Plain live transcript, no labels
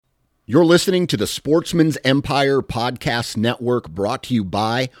You're listening to the Sportsman's Empire Podcast Network, brought to you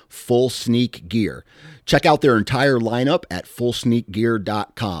by Full Sneak Gear. Check out their entire lineup at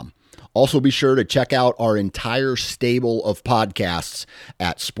fullsneakgear.com. Also be sure to check out our entire stable of podcasts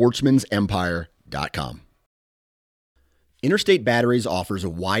at sportsmansempire.com. Interstate Batteries offers a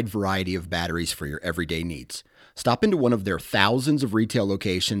wide variety of batteries for your everyday needs. Stop into one of their thousands of retail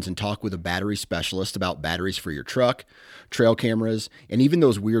locations and talk with a battery specialist about batteries for your truck, trail cameras, and even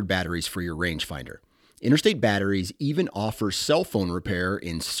those weird batteries for your rangefinder. Interstate Batteries even offers cell phone repair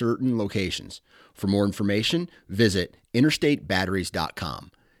in certain locations. For more information, visit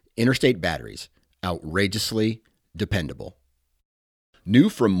interstatebatteries.com. Interstate Batteries, outrageously dependable. New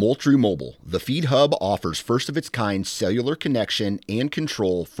from Moultrie Mobile, the Feed Hub offers first-of-its-kind cellular connection and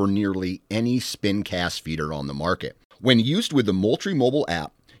control for nearly any spin cast feeder on the market. When used with the Moultrie Mobile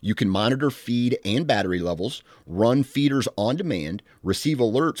app, you can monitor feed and battery levels, run feeders on demand, receive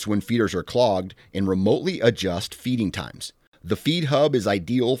alerts when feeders are clogged, and remotely adjust feeding times. The Feed Hub is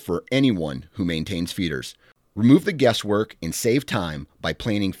ideal for anyone who maintains feeders. Remove the guesswork and save time by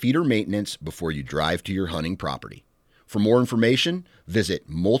planning feeder maintenance before you drive to your hunting property. For more information, visit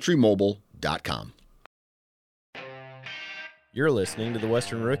moultriemobile.com. You're listening to The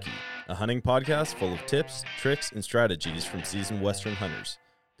Western Rookie, a hunting podcast full of tips, tricks, and strategies from seasoned Western hunters.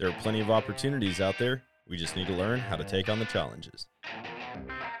 There are plenty of opportunities out there. We just need to learn how to take on the challenges.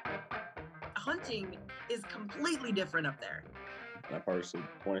 Hunting is completely different up there. I harvested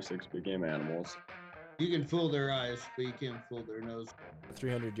 26 big game animals. You can fool their eyes, but you can't fool their nose.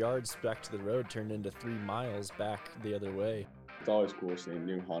 300 yards back to the road turned into 3 miles back the other way. It's always cool seeing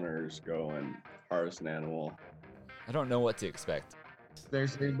new hunters go and harvest an animal. I don't know what to expect. If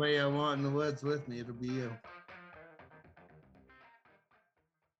there's anybody I want in the woods with me, it'll be you.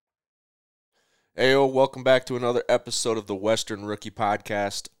 Heyo, welcome back to another episode of the Western Rookie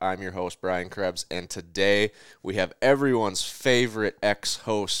Podcast. I'm your host, Brian Krebs, and today we have everyone's favorite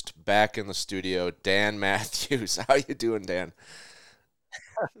ex-host back in the studio, Dan Matthews. How you doing, Dan?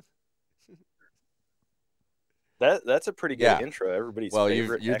 That's a pretty good intro. Everybody's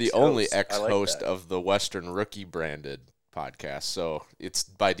favorite you're the ex-host. only ex-host I like of the Western Rookie branded podcast, so it's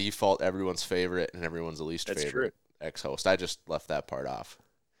by default everyone's favorite and everyone's least favorite ex-host. I just left that part off.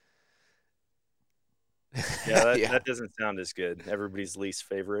 Yeah, that doesn't sound as good. Everybody's least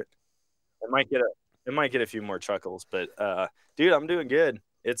favorite. It might get a few more chuckles, but dude, I'm doing good.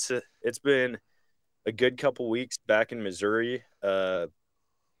 It's been a good couple weeks back in Missouri.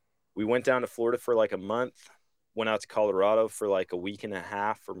 We went down to Florida for like a month, went out to Colorado for like a week and a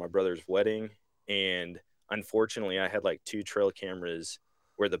half for my brother's wedding, and unfortunately I had like 2 trail cameras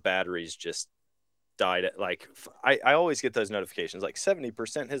where the batteries just died at, like, I always get those notifications like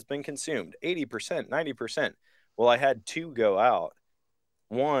 70% has been consumed, 80%, 90%. Well, I had 2 go out,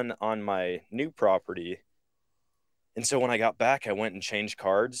 one on my new property, and so when I got back I went and changed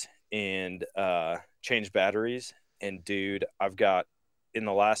cards and changed batteries, and dude, I've got in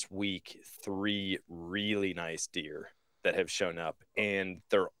the last week 3 really nice deer that have shown up, and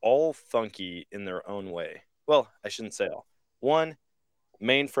they're all funky in their own way. Well, I shouldn't say all. One,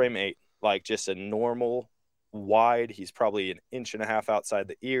 mainframe 8, like just a normal wide. He's probably 1.5 inches outside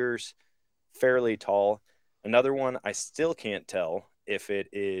the ears, fairly tall. Another one, I still can't tell if it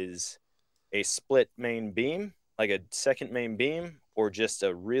is a split main beam, like a second main beam, or just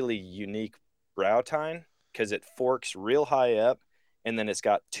a really unique brow tine, because it forks real high up, and then it's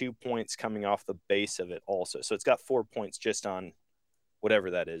got 2 points coming off the base of it also. So it's got 4 points just on whatever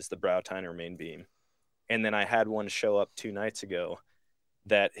that is, the brow tine or main beam. And then I had one show up 2 nights ago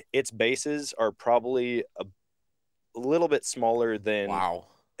that its bases are probably a little bit smaller than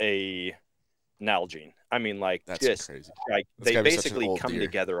a Nalgene. I mean, like, that's just crazy. Like, they basically come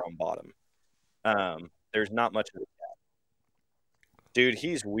together on bottom. There's not much of a gap. Dude,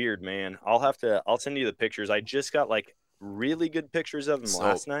 he's weird, man. I'll send you the pictures. I just got like really good pictures of him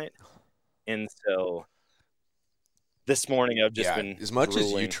last night, and so this morning I've just been as much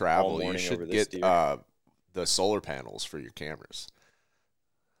as you travel, you should get the solar panels for your cameras.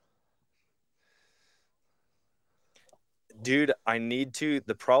 Dude, I need to.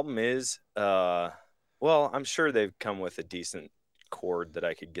 The problem is, well, I'm sure they've come with a decent cord that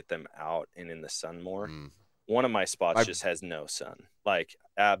I could get them out and in the sun more. One of my spots just has no sun, like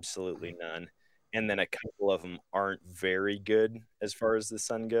absolutely none. And then a couple of them aren't very good as far as the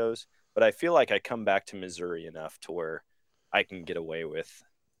sun goes. But I feel like I come back to Missouri enough to where I can get away with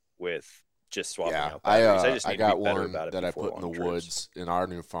just swapping out batteries. I got one that I put in the woods in our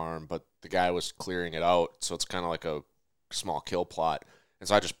new farm, but the guy was clearing it out, so it's kind of like a small kill plot, and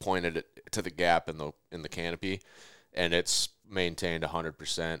so I just pointed it to the gap in the canopy, and it's maintained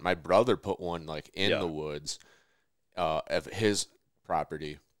 100%. My brother put one like in the woods of his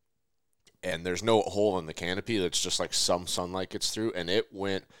property, and there's no hole in the canopy. That's just like some sunlight gets through, and it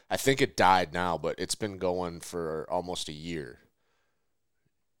went. I think it died now, but it's been going for almost a year.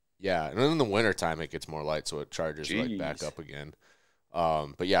 Yeah, and then in the wintertime it gets more light, so it charges like back up again.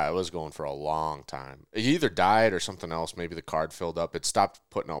 But yeah, it was going for a long time. It either died or something else. Maybe the card filled up. It stopped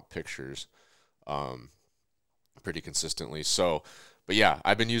putting out pictures pretty consistently. So, but yeah,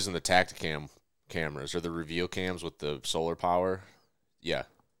 I've been using the Tacticam cameras or the reveal cams with the solar power. Yeah.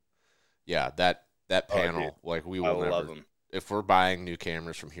 Yeah, that panel, like we will never. Love them. If we're buying new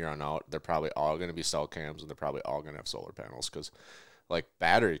cameras from here on out, they're probably all going to be cell cams, and they're probably all going to have solar panels because, like,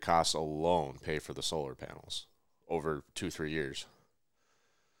 battery costs alone pay for the solar panels over 2-3 years.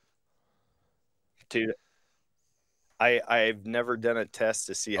 Dude, I've never done a test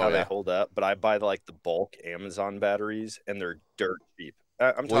to see how they hold up, but I buy like the bulk Amazon batteries, and they're dirt cheap.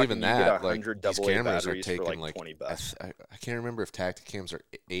 I'm talking even that, you get 100 like, these AA cameras batteries are taking for like $20. I can't remember if Tacticams are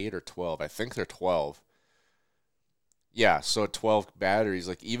 8 or 12. I think they're 12. Yeah, so 12 batteries,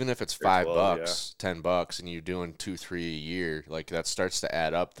 like even if it's $5, $10, and you're doing 2-3 a year, like that starts to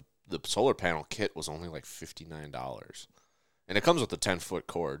add up. The solar panel kit was only like $59, and it comes with a 10-foot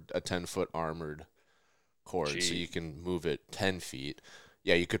cord, a 10-foot armored cord, so you can move it 10 feet.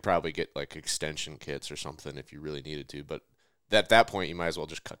 Yeah, you could probably get like extension kits or something if you really needed to, but at that point, you might as well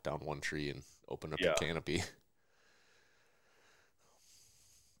just cut down one tree and open up your canopy.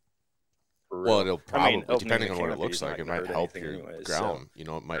 Well, it'll probably, depending on what it looks like, it might help your ground. You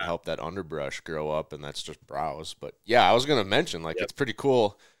know, it might help that underbrush grow up, and that's just browse. But yeah, I was going to mention, like, it's pretty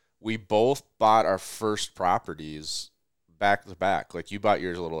cool. We both bought our first properties back to back. Like, you bought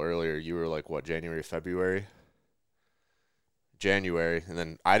yours a little earlier. You were like, what, January, February? January. And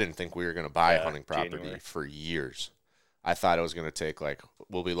then I didn't think we were going to buy a hunting property for years. I thought it was going to take, like,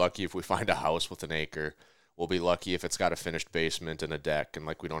 we'll be lucky if we find a house with an acre. We'll be lucky if it's got a finished basement and a deck, and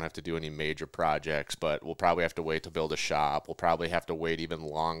like we don't have to do any major projects, but we'll probably have to wait to build a shop. We'll probably have to wait even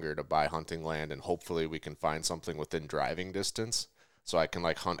longer to buy hunting land, and hopefully we can find something within driving distance so I can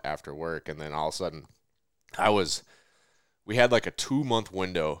like hunt after work. And then all of a sudden we had like a 2-month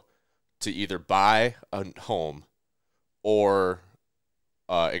window to either buy a home or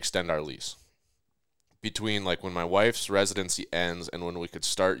extend our lease. Between like when my wife's residency ends and when we could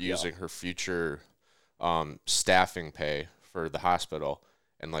start using her future staffing pay for the hospital,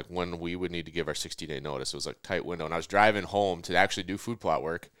 and like when we would need to give our 60-day notice, it was like a tight window. And I was driving home to actually do food plot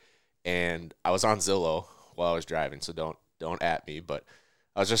work, and I was on Zillow while I was driving, so don't at me, but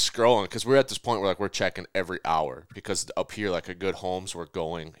I was just scrolling because we're at this point where like we're checking every hour, because up here like a good homes were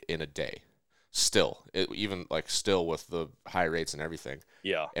going in a day still, even like still with the high rates and everything.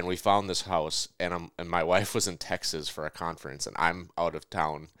 Yeah. And we found this house, and my wife was in Texas for a conference, and I'm out of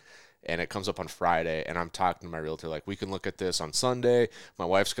town. And it comes up on Friday, and I'm talking to my realtor, like, we can look at this on Sunday. My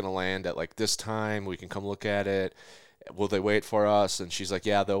wife's going to land at, like, this time. We can come look at it. Will they wait for us? And she's like,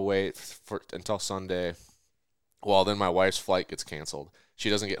 yeah, they'll wait until Sunday. Well, then my wife's flight gets canceled.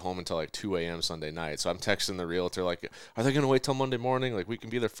 She doesn't get home until, like, 2 a.m. Sunday night. So I'm texting the realtor, like, are they going to wait till Monday morning? Like, we can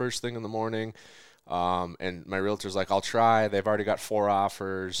be there first thing in the morning. And my realtor's like, I'll try. They've already got 4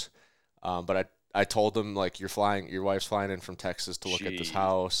 offers. But I told them, like, your wife's flying in from Texas to look at this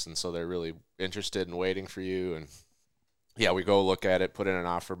house, and so they're really interested in waiting for you. And yeah, we go look at it, put in an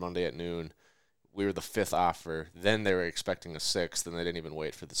offer Monday at noon. We were the 5th offer. Then they were expecting a 6th, and they didn't even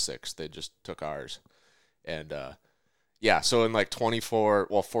wait for the 6th. They just took ours. And yeah, so in like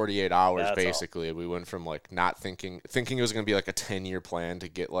 48 hours, basically, we went from like not thinking it was going to be like a 10-year plan to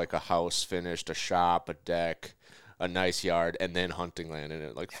get like a house finished, a shop, a deck, a nice yard, and then hunting land. And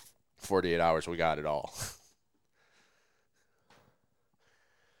it like 48 hours, we got it all.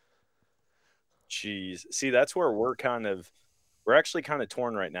 Jeez. See, that's where we're actually kind of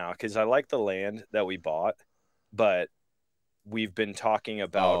torn right now, because I like the land that we bought, but we've been talking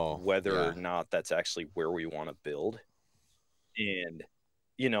about whether or not that's actually where we want to build. And,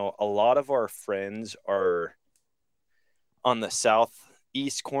 you know, a lot of our friends are on the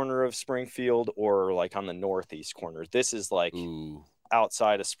southeast corner of Springfield or like on the northeast corner. This is like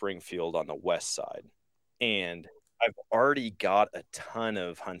outside of Springfield on the west side. And I've already got a ton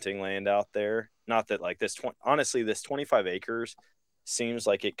of hunting land out there. Not that like this 25 acres seems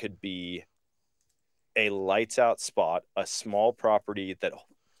like it could be a lights out spot, a small property that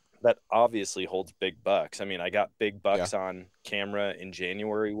obviously holds big bucks. I mean, I got big bucks on camera in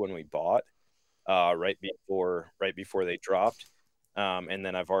January when we bought, right before they dropped. And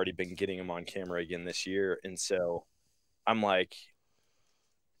then I've already been getting them on camera again this year. And so I'm like,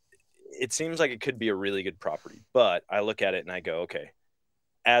 it seems like it could be a really good property, but I look at it and I go, okay,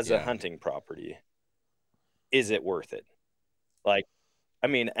 as a hunting property, is it worth it? Like, I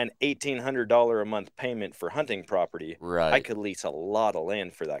mean, an $1,800 a month payment for hunting property, I Right. could lease a lot of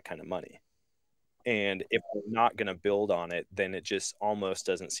land for that kind of money. And if we're not going to build on it, then it just almost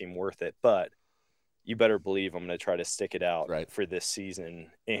doesn't seem worth it. But you better believe I'm going to try to stick it out Right. for this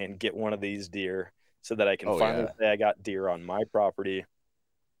season and get one of these deer so that I can Oh, finally yeah. say I got deer on my property.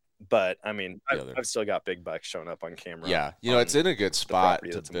 But I mean, The other- I've still got big bucks showing up on camera. Yeah, you know, it's in a good spot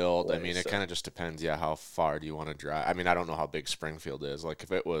property to that's in my build. I way, mean, it so. kind of just depends, yeah, how far do you want to drive? I mean, I don't know how big Springfield is. Like,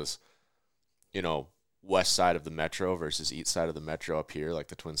 if it was, you know, west side of the metro versus east side of the metro up here, like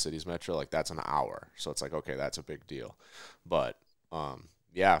the Twin Cities metro, like that's an hour. So it's like, okay, that's a big deal. But,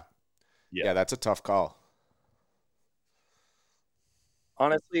 yeah, that's a tough call.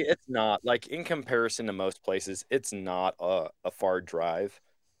 Honestly, it's not. Like, in comparison to most places, it's not a far drive,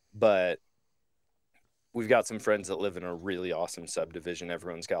 but we've got some friends that live in a really awesome subdivision.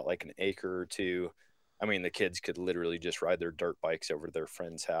 Everyone's got like an acre or two. I mean, the kids could literally just ride their dirt bikes over to their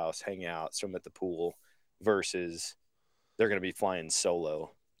friend's house, hang out, swim at the pool, versus they're going to be flying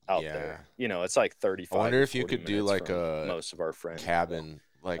solo out there. You know, it's like 35 I wonder to if you 40 could do minutes like from a most of our friends. cabin,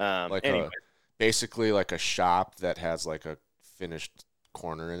 like anyway. basically like a shop that has like a finished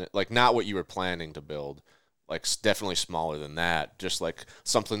corner in it, like not what you were planning to build, like definitely smaller than that, just like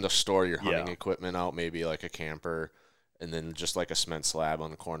something to store your hunting equipment out, maybe like a camper, and then just like a cement slab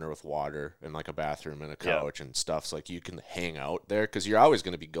on the corner with water and like a bathroom and a couch and stuff, so like you can hang out there because you're always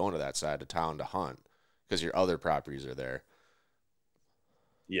going to be going to that side of town to hunt because your other properties are there.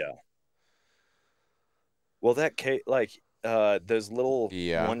 Yeah. Well, that those little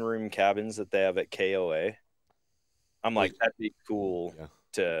one-room cabins that they have at KOA, I'm like, that'd be cool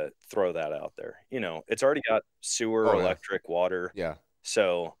to throw that out there. You know, it's already got sewer, electric, water. Yeah.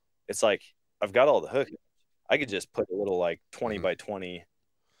 So it's like, I've got all the hookups. I could just put a little like 20 by 20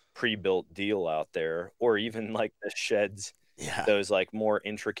 pre-built deal out there, or even like the sheds, those like more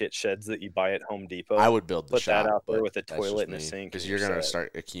intricate sheds that you buy at Home Depot. I would build the put shop, that out there but with a that's toilet just and a me, sink. because and you're going to set.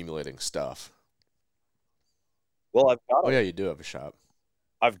 start accumulating stuff. Well, I've got. Oh yeah, you do have a shop.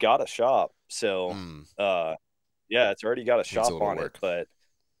 I've got a shop, so yeah, it's already got a shop on it, but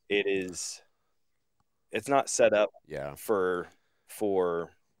it's not set up for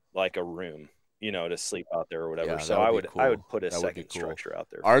like a room, you know, to sleep out there or whatever. So I would put a second structure out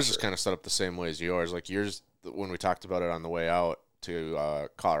there. Ours is kind of set up the same way as yours. Like yours, when we talked about it on the way out to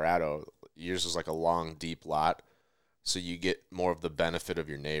Colorado, yours is like a long, deep lot, so you get more of the benefit of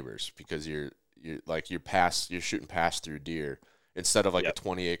your neighbors because you're shooting past through deer instead of like a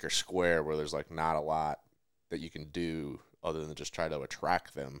 20-acre square where there's like not a lot that you can do other than just try to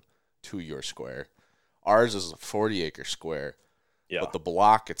attract them to your square. Ours is a 40-acre square, but the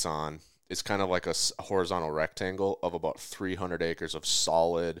block it's on is kind of like a horizontal rectangle of about 300 acres of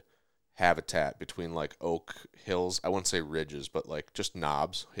solid habitat between like oak hills. I wouldn't say ridges, but like just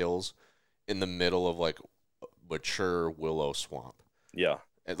knobs, hills in the middle of like mature willow swamp. Yeah.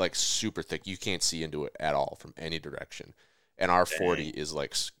 It's like super thick. You can't see into it at all from any direction. And our 40 is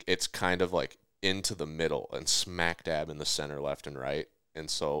like, it's kind of like into the middle and smack dab in the center, left and right. And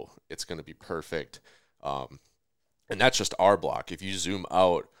so it's going to be perfect. And that's just our block. If you zoom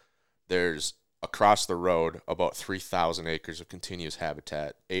out, there's across the road about 3,000 acres of continuous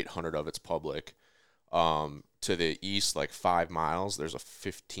habitat, 800 of it's public. To the east, like 5 miles, there's a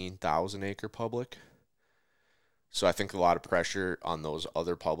 15,000 acre public. So I think a lot of pressure on those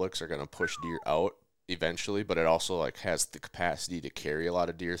other publics are going to push deer out eventually, but it also like has the capacity to carry a lot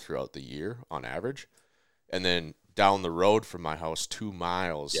of deer throughout the year on average. And then down the road from my house, 2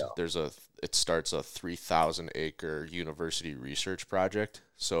 miles, it starts a 3,000 acre university research project.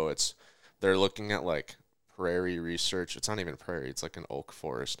 So they're looking at like prairie research. It's not even prairie, it's like an oak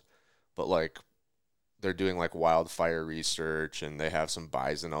forest, but like they're doing like wildfire research, and they have some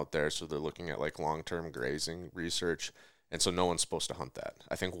bison out there. So they're looking at like long-term grazing research. And so no one's supposed to hunt that.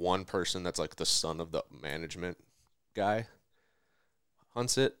 I think one person that's like the son of the management guy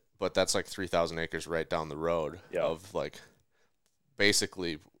hunts it, but that's like 3,000 acres right down the road of like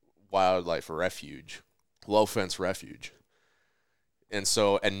basically wildlife refuge, low fence refuge.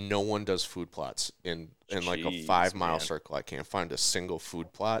 And no one does food plots in like a 5 mile circle. I can't find a single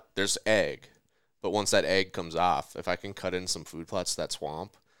food plot. There's egg, but once that egg comes off, if I can cut in some food plots to that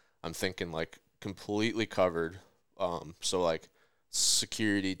swamp, I'm thinking like completely covered. So like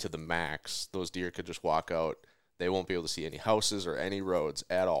security to the max. Those deer could just walk out. They won't be able to see any houses or any roads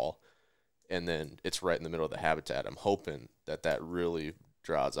at all. And then it's right in the middle of the habitat. I'm hoping that really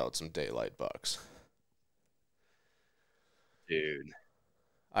draws out some daylight bucks. Dude,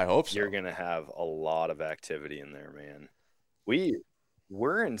 I hope so. You're going to have a lot of activity in there, man.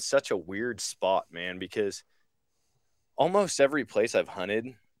 We're in such a weird spot, man, because almost every place I've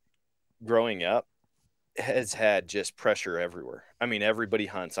hunted growing up has had just pressure everywhere. I mean, everybody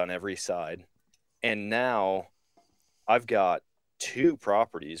hunts on every side. And now I've got 2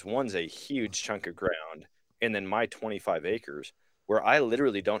 properties. One's a huge chunk of ground, and then my 25 acres where I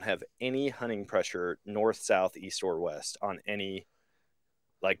literally don't have any hunting pressure north, south, east, or west on any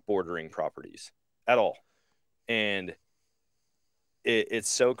like bordering properties at all. And it's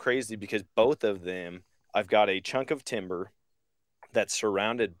so crazy because both of them, I've got a chunk of timber that's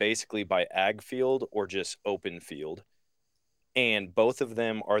surrounded basically by ag field or just open field. And both of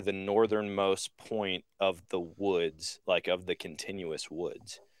them are the northernmost point of the woods, like of the continuous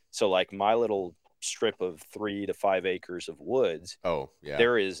woods. So like my little strip of 3 to 5 acres of woods, Oh, yeah.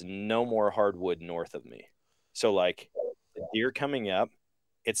 there is no more hardwood north of me. So like the deer coming up,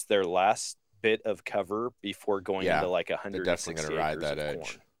 it's their last bit of cover before going Yeah, into like they're 160 definitely gonna ride acres that of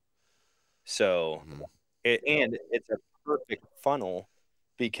edge. corn. So Mhm. and it's a perfect funnel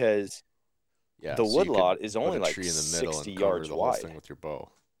because Yeah, the so you could woodlot is put only a like tree in the middle 60 and cover yards the whole wide. thing with your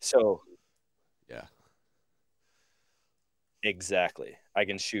bow. So Yeah. exactly, I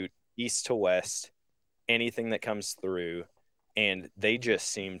can shoot east to west, anything that comes through, and they just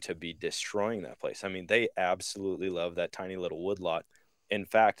seem to be destroying that place. I mean, they absolutely love that tiny little woodlot. In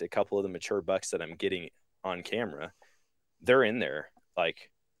fact, a couple of the mature bucks that I'm getting on camera, they're in there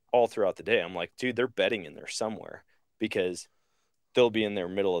like all throughout the day. I'm like, dude, they're bedding in there somewhere because they'll be in there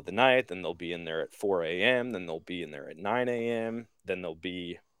middle of the night, then they'll be in there at 4 a.m., then they'll be in there at 9 a.m., then they'll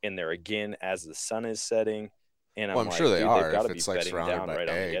be in there again as the sun is setting. And Well, I'm I'm sure like, they dude, they've are got if to be it's like bedding surrounded down by right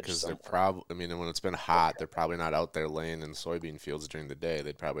on the ag, edge because they're somewhere. probably. I mean, when it's been hot, they're probably not out there laying in soybean fields during the day.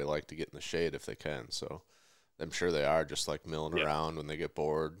 They'd probably like to get in the shade if they can. So, I'm sure they are just like milling Yep. around when they get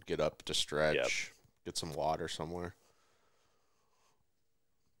bored, get up to stretch, Yep. get some water somewhere.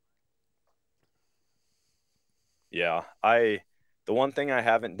 Yeah, the one thing I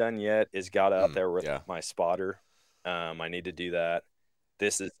haven't done yet is got out there with Yeah. my spotter. I need to do that.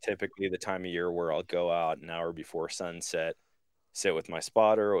 This is typically the time of year where I'll go out an hour before sunset, sit with my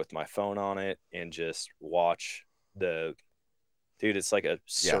spotter with my phone on it, and just watch the dude. It's like a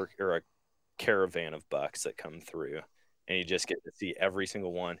or a caravan of bucks that come through, and you just get to see every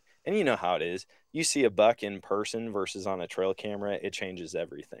single one. And you know how it is. You see a buck in person versus on a trail camera, it changes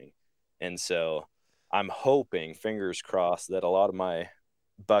everything. And so I'm hoping, fingers crossed, that a lot of my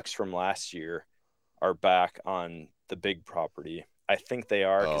bucks from last year are back on the big property. I think they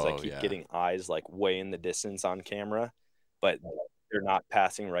are because I Oh, keep yeah. getting eyes like way in the distance on camera, but they're not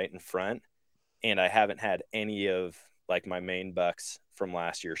passing right in front. And I haven't had any of like my main bucks from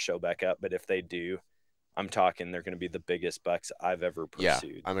last year show back up. But if they do, I'm talking they're going to be the biggest bucks I've ever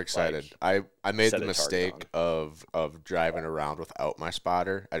pursued. Yeah, I'm excited. Like, I made set the a target mistake of driving around without my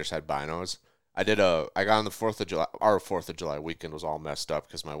spotter. I just had binos. I got on the 4th of July. Our 4th of July weekend was all messed up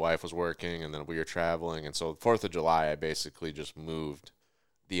because my wife was working and then we were traveling. And so 4th of July, I basically just moved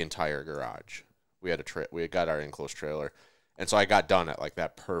the entire garage. We had got our enclosed trailer. And so I got done at like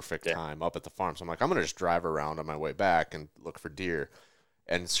that perfect time up at the farm. So I'm like, I'm going to just drive around on my way back and look for deer.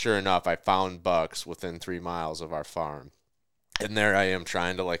 And sure enough, I found bucks within 3 miles of our farm. And there I am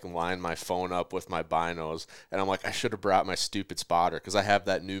trying to like line my phone up with my binos. And I'm like, I should have brought my stupid spotter because I have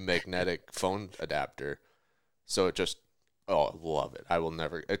that new magnetic phone adapter. So it just, oh, I love it. I will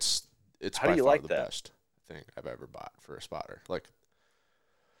never, it's How by do you far like the that? best thing I've ever bought for a spotter. Like,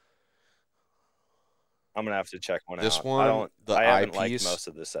 I'm going to have to check one this out. one, the I haven't liked eyepiece. most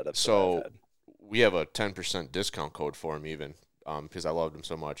of the setups that I've So had. we have a 10% discount code for him even because I loved him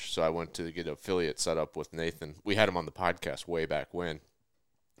so much. So I went to get an affiliate set up with Nathan. We had him on the podcast way back when.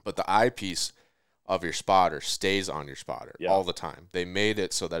 But the eyepiece of your spotter stays on your spotter all the time. They made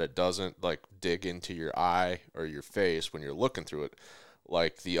it so that it doesn't like dig into your eye or your face when you're looking through it.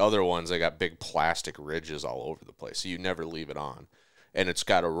 Like the other ones, they got big plastic ridges all over the place. So you never leave it on. And it's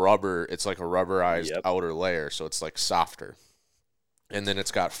got it's like a rubberized outer layer. So it's like softer. And then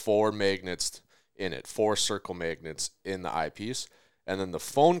it's got 4 magnets in it, 4 circle magnets in the eyepiece. And then the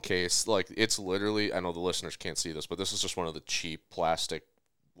phone case, like it's literally, I know the listeners can't see this, but this is just one of the cheap plastic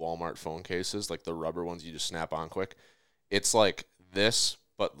Walmart phone cases, like the rubber ones you just snap on quick. It's like this,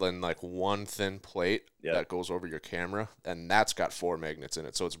 but then like one thin plate that goes over your camera, and that's got 4 magnets in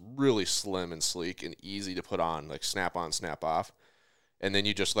it. So it's really slim and sleek and easy to put on, like snap on, snap off. And then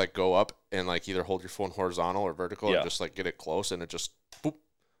you just like go up and like either hold your phone horizontal or vertical and just like get it close, and it just boop,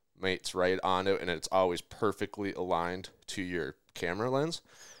 mates right on it, and it's always perfectly aligned to your camera lens.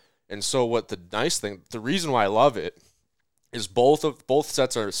 And so what the nice thing, the reason why I love it is both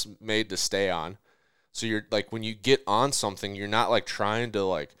sets are made to stay on. So you're like, when you get on something, you're not like trying to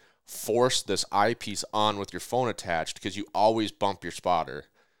like force this eyepiece on with your phone attached, because you always bump your spotter.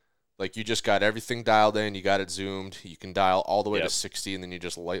 Like, you just got everything dialed in, you got it zoomed, you can dial all the way to 60, and then you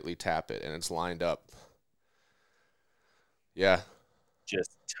just lightly tap it, and it's lined up. Yeah.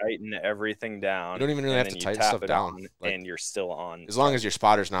 Just tighten everything down. You don't even really have to tighten stuff down. Like, and you're still on. As long as your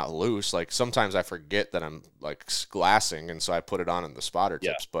spotter's not loose. Like, sometimes I forget that I'm like glassing, and so I put it on in the spotter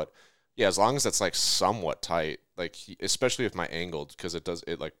tips. But yeah, as long as it's like somewhat tight, like especially with my angled, because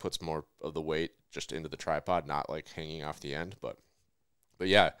it like puts more of the weight just into the tripod, not like hanging off the end. But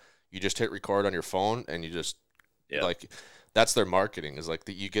yeah, you just hit record on your phone, and you just like, that's their marketing, is like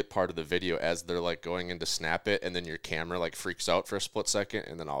that you get part of the video as they're like going in to snap it, and then your camera like freaks out for a split second,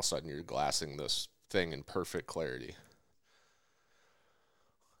 and then all of a sudden you're glassing this thing in perfect clarity.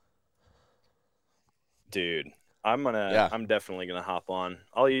 Dude, I'm definitely gonna hop on.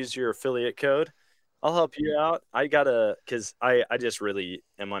 I'll use your affiliate code. I'll help you out. Because I just really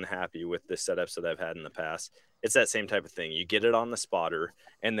am unhappy with the setups that I've had in the past. It's that same type of thing. You get it on the spotter,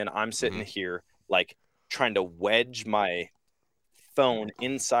 and then I'm sitting here like trying to wedge my phone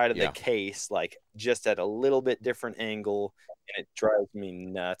inside of the case, like just at a little bit different angle, and it drives me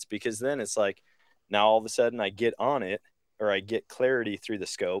nuts, because then it's like, now all of a sudden I get on it, or I get clarity through the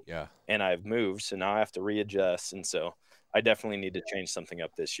scope, and I've moved, so now I have to readjust. And so I definitely need to change something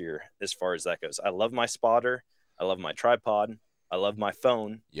up this year as far as that goes. I love my spotter, I love my tripod, I love my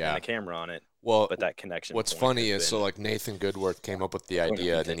phone and the camera on it. Well, but that connection. What's funny is, so like Nathan Goodworth came up with the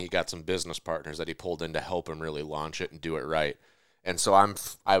idea, and then he got some business partners that he pulled in to help him really launch it and do it right. And so I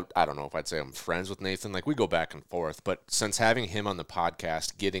don't know if I'd say I'm friends with Nathan. Like, we go back and forth, but since having him on the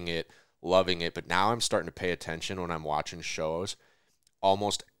podcast, getting it, loving it, but now I'm starting to pay attention when I'm watching shows.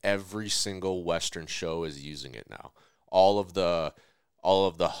 Almost every single Western show is using it now. All of the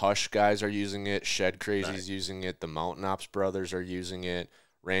Hush guys are using it. Shed Crazy's using it. The Mountain Ops brothers are using it.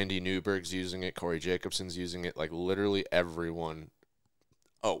 Randy Newberg's using it. Corey Jacobson's using it. Like, literally everyone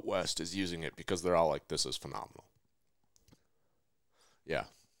out west is using it, because they're all like, this is phenomenal. Yeah.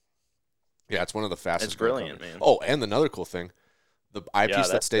 Yeah, it's one of the fastest. It's brilliant, man. Oh, and another cool thing, the eyepiece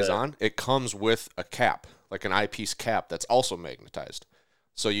that stays on, it comes with a cap, like an eyepiece cap that's also magnetized.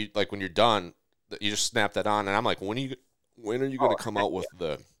 So you, like, when you're done, you just snap that on, and I'm like, when are you going to come out with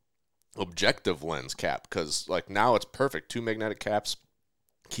the objective lens cap? Because like, now it's perfect. 2 magnetic caps,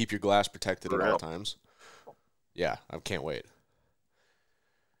 keep your glass protected at all times. Yeah, I can't wait.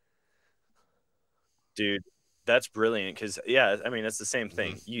 Dude, that's brilliant, because I mean, it's the same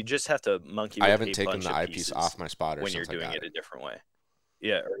thing. You just have to monkey with I haven't taken the eyepiece off my spotter when you're since doing it a different way.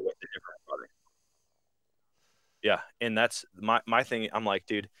 Yeah, or with a different spotter. Yeah, and that's my thing. I'm like,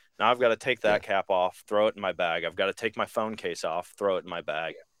 dude, now I've got to take that cap off, throw it in my bag. I've got to take my phone case off, throw it in my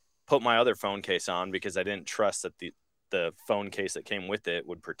bag, put my other phone case on, because I didn't trust that the phone case that came with it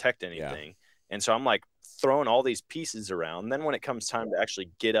would protect anything. And so I'm like throwing all these pieces around. Then when it comes time to actually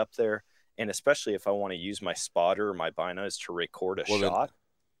get up there, and especially if I want to use my spotter or my binos to record a shot,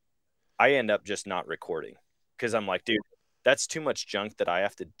 I end up just not recording, because I'm like, dude, that's too much junk that I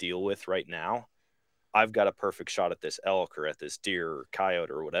have to deal with right now. I've got a perfect shot at this elk or at this deer or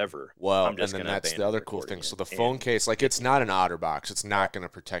coyote or whatever. Well, and then that's the other cool thing. So the phone case, like, it's not an OtterBox. It's not going to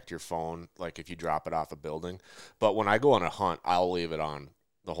protect your phone, like, if you drop it off a building. But when I go on a hunt, I'll leave it on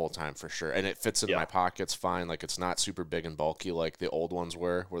the whole time for sure. And it fits in my pockets fine. Like, it's not super big and bulky like the old ones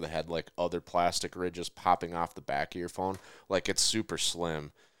were, where they had like other plastic ridges popping off the back of your phone. Like, it's super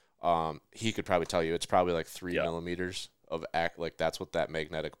slim. He could probably tell you it's probably like 3 millimeters of like, that's what that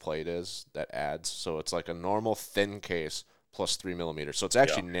magnetic plate is that adds. So it's like a normal thin case plus 3 millimeters. So it's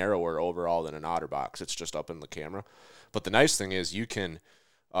actually narrower overall than an OtterBox. It's just up in the camera. But the nice thing is you can,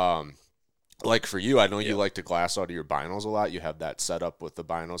 like for you, I know you like to glass out of your binos a lot. You have that set up with the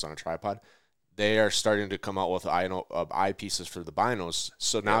binos on a tripod. They are starting to come out with eyepieces for the binos.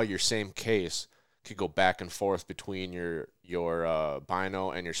 So now your same case could go back and forth between your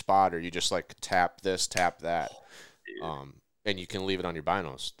bino and your spotter. You just like tap this, tap that. And you can leave it on your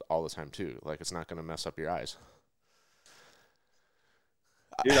binos all the time too. Like, it's not going to mess up your eyes.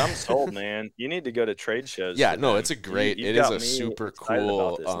 Dude, I'm sold, man. You need to go to trade shows. Yeah, no, it's a great. It is a super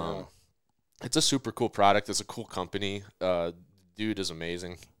cool. It's a super cool product. It's a cool company. Dude is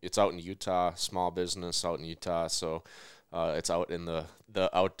amazing. It's out in Utah, small business out in Utah. So it's out in the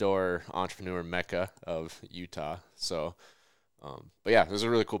outdoor entrepreneur mecca of Utah. So. But yeah, it was a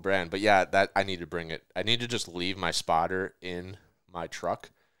really cool brand. But yeah, that I need to bring it. I need to just leave my spotter in my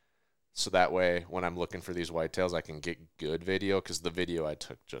truck, so that way when I'm looking for these whitetails, I can get good video, because the video I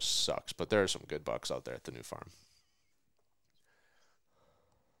took just sucks. But there are some good bucks out there at the new farm.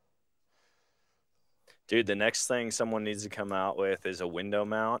 Dude, the next thing someone needs to come out with is a window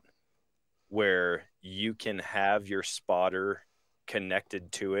mount where you can have your spotter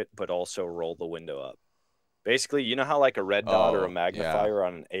connected to it, but also roll the window up. Basically, you know how like a red dot or a magnifier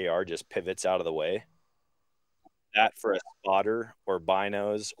on an AR just pivots out of the way? That for a spotter or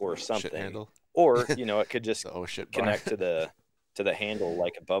binos or Shit something. handle. Or, it could just The shit bar. connect to the handle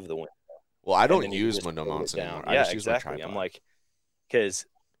like above the window. Well, I And don't then you can use just window pivot it mounts down. anymore. Yeah, I just exactly. use my I'm tripod. like, because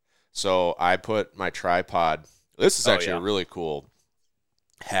So I put my tripod. This is actually yeah. a really cool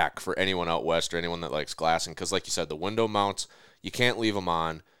hack for anyone out west or anyone that likes glassing, because like you said, the window mounts, you can't leave them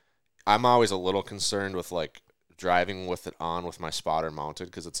on. I'm always a little concerned with like driving with it on with my spotter mounted,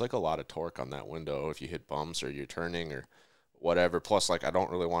 because it's like a lot of torque on that window if you hit bumps or you're turning or whatever. Plus, like, I don't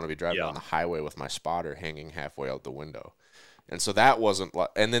really want to be driving on the highway with my spotter hanging halfway out the window. And so that wasn't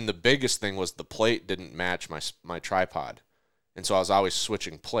and then the biggest thing was the plate didn't match my tripod. And so I was always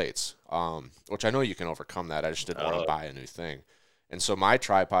switching plates, which I know you can overcome that. I just didn't want to buy a new thing. And so my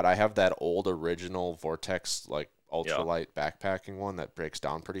tripod, I have that old original Vortex, like ultralight backpacking one that breaks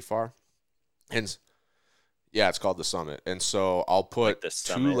down pretty far. And yeah, it's called the Summit. And so I'll put like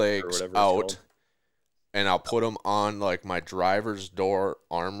two legs out and I'll put them on like my driver's door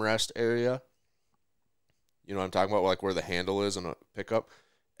armrest area. You know what I'm talking about? Like where the handle is in a pickup.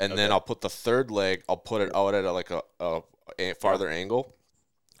 And then I'll put the third leg, I'll put it out at a farther angle,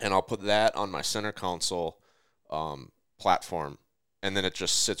 and I'll put that on my center console platform, and then it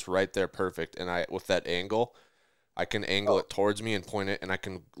just sits right there perfect. And with that angle, I can angle it towards me and point it, and I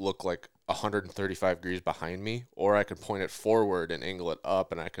can look like 135 degrees behind me, or I can point it forward and angle it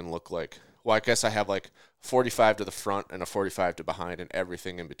up, and I can look like, well, I guess I have like 45 to the front and a 45 to behind and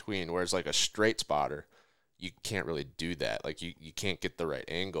everything in between, whereas like a straight spotter, you can't really do that. Like you can't get the right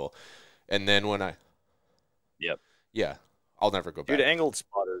angle. And then when yeah, I'll never go back. Dude, angled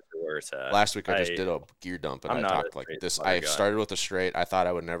spotters are where it's at. Last week I just did a gear dump, and I talked like this. I started with a straight. I thought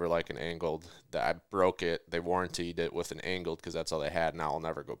I would never like an angled. I broke it. They warranted it with an angled because that's all they had. Now I'll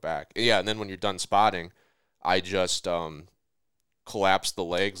never go back. Yeah, and then when you're done spotting, I just collapse the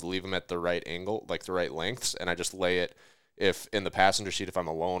legs, leave them at the right angle, like the right lengths, and I just lay it if in the passenger seat if I'm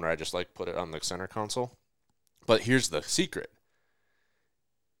alone, or I just like put it on the center console. But here's the secret.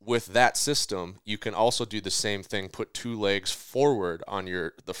 With that system, you can also do the same thing, put two legs forward on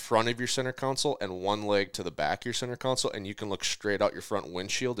the front of your center console and one leg to the back of your center console, and you can look straight out your front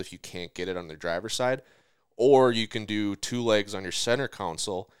windshield if you can't get it on the driver's side. Or you can do two legs on your center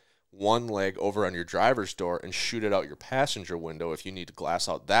console, one leg over on your driver's door, and shoot it out your passenger window if you need to glass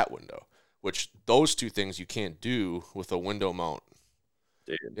out that window, which those two things you can't do with a window mount.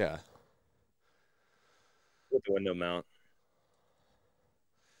 Dude. Yeah. With the window mount.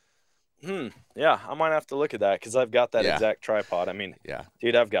 Yeah, I might have to look at that because I've got that exact tripod. I mean,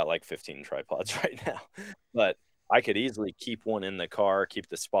 dude, I've got like 15 tripods right now, but I could easily keep one in the car, keep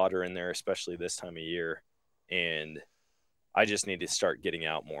the spotter in there, especially this time of year. And I just need to start getting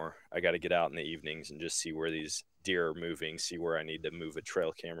out more. I got to get out in the evenings and just see where these deer are moving, see where I need to move a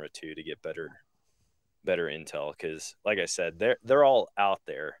trail camera to get better intel. Because like I said, they're all out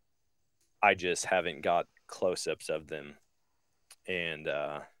there. I just haven't got close-ups of them. And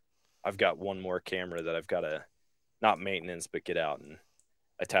I've got one more camera that I've got to not maintenance, but get out and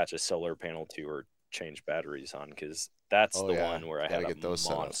attach a solar panel to or change batteries on, because that's the one where I had a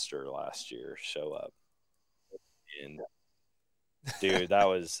monster last year show up. And dude,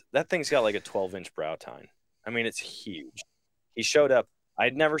 that thing's got like a 12-inch brow tine. I mean, it's huge. He showed up.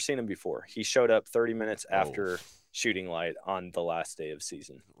 I'd never seen him before. He showed up 30 minutes after shooting light on the last day of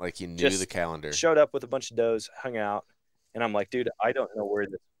season. Like he knew the calendar. Showed up with a bunch of does, hung out, and I'm like, dude, I don't know where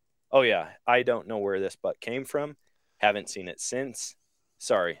this. Oh yeah, I don't know where this buck came from. Haven't seen it since.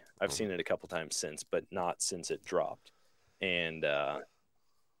 Sorry, I've seen it a couple times since, but not since it dropped. And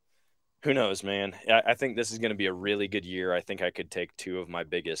who knows, man? I think this is going to be a really good year. I think I could take two of my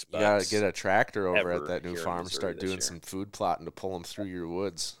biggest bucks. You got to get a tractor over at that new farm, start doing some food plotting to pull them through your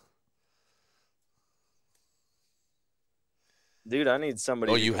woods. Dude, I need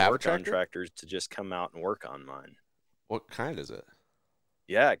somebody who can work on tractors to just come out and work on mine. What kind is it?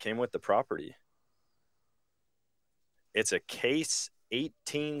 Yeah, it came with the property. It's a Case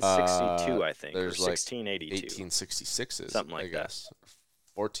 1862, I think, there's or 1682. 1866s, something like I guess. that.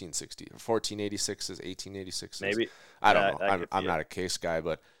 1486s, 1886s. Maybe. I don't know. I'm not a Case guy,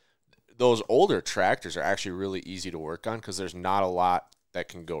 but those older tractors are actually really easy to work on because there's not a lot that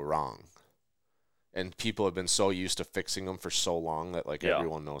can go wrong. And people have been so used to fixing them for so long that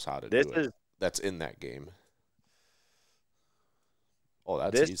everyone knows how to do it. That's in that game. Oh,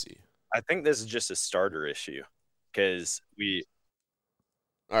 that's easy. I think this is just a starter issue because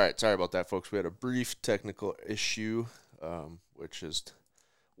All right, sorry about that, folks. We had a brief technical issue, which is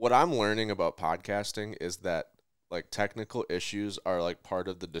what I'm learning about podcasting is that like technical issues are like part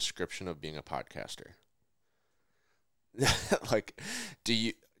of the description of being a podcaster. Like, do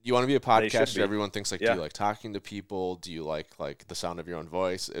you want to be a podcaster? be. Everyone thinks like, Yeah. do you like talking to people? Do you like the sound of your own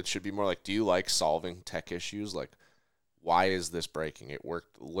voice? It should be more like, do you like solving tech issues? Like, why is this breaking? It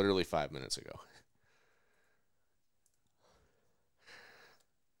worked literally 5 minutes ago.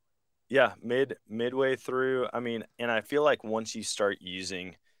 Yeah, midway through. I mean, and I feel like once you start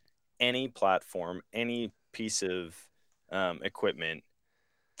using any platform, any piece of equipment,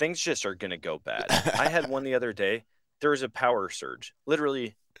 things just are going to go bad. I had one the other day. There was a power surge.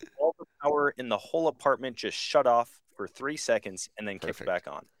 Literally, all the power in the whole apartment just shut off for 3 seconds and then kicked Perfect. back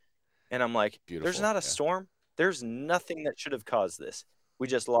on. And I'm like, Beautiful. there's not a Yeah. storm. There's nothing that should have caused this. We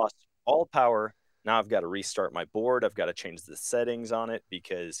just lost all power. Now I've got to restart my board. I've got to change the settings on it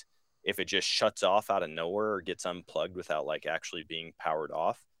because if it just shuts off out of nowhere or gets unplugged without like actually being powered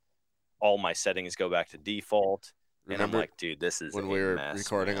off, all my settings go back to default. Remember and I'm like, dude, this is when a we were mess,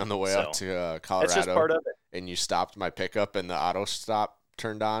 recording man. on the way So, out to that's Colorado, just part of it. and you stopped my pickup and the auto stop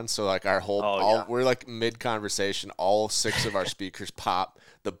turned on. So like our whole, Oh, yeah. we're like mid conversation, all 6 of our speakers pop,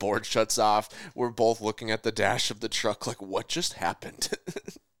 the board shuts off. We're both looking at the dash of the truck like, what just happened?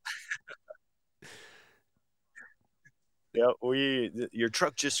 Yeah, your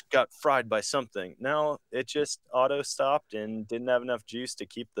truck just got fried by something. No, it just auto stopped and didn't have enough juice to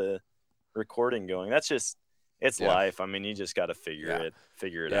keep the recording going. That's just it's Yeah. life. I mean, you just got to figure it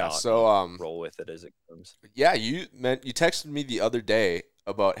Yeah, out. so, and roll with it as it comes. Yeah, you texted me the other day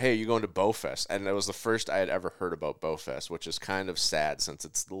about, hey, you going to Bowfest? And it was the first I had ever heard about Bowfest, which is kind of sad since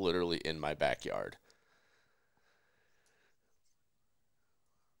it's literally in my backyard.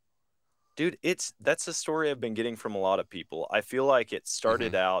 Dude, that's a story I've been getting from a lot of people. I feel like it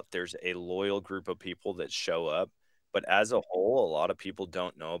started out there's a loyal group of people that show up, but as a whole, a lot of people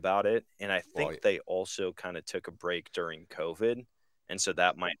don't know about it. And I think Well, they also kind of took a break during COVID. And so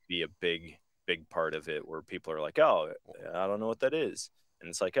that might be a big part of it where people are like, "Oh, I don't know what that is." And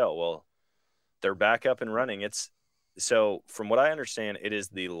it's like, "Oh, well, they're back up and running." So from what I understand, it is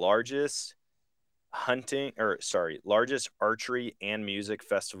the largest largest archery and music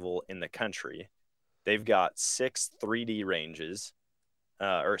festival in the country. They've got 6 3D ranges,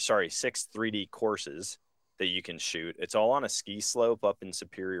 6 3D courses that you can shoot. It's all on a ski slope up in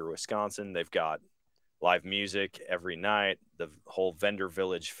Superior, Wisconsin. They've got live music every night, the whole vendor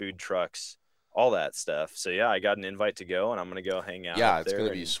village, food trucks, all that stuff. So yeah, I got an invite to go, and I'm gonna go hang out. Yeah, up it's there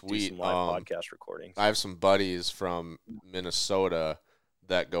gonna be and sweet. Do some live podcast recordings. I have some buddies from Minnesota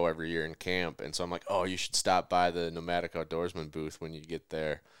that go every year in camp, and so I'm like, oh, you should stop by the Nomadic Outdoorsman booth when you get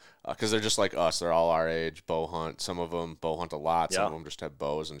there, because they're just like us. They're all our age, bow hunt. Some of them bow hunt a lot. Some of them just have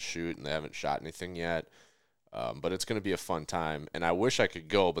bows and shoot, and they haven't shot anything yet. But it's going to be a fun time, and I wish I could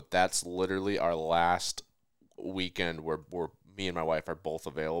go, but that's literally our last weekend where me and my wife are both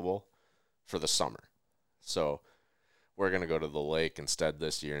available for the summer. So we're going to go to the lake instead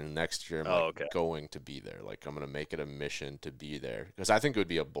this year, and next year I'm going to be there. Like, I'm going to make it a mission to be there because I think it would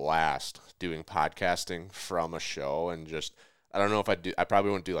be a blast doing podcasting from a show. And just, I don't know if I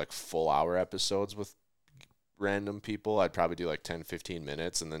probably wouldn't do like full hour episodes with random people. I'd probably do like 10, 15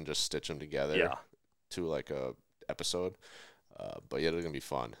 minutes and then just stitch them together to like a episode. But yeah, it's going to be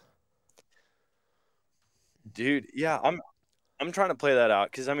fun. Dude, yeah, I'm trying to play that out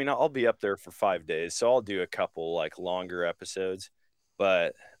because I mean I'll be up there for 5 days, so I'll do a couple like longer episodes.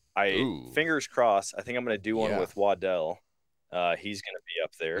 But fingers crossed, I think I'm gonna do one with Waddell. He's gonna be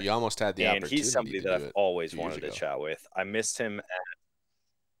up there. We almost had the opportunity. And he's somebody to that do I've it always 2 years wanted to ago. chat with. I missed him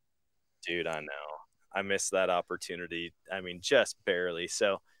dude, I know. I missed that opportunity. I mean, just barely.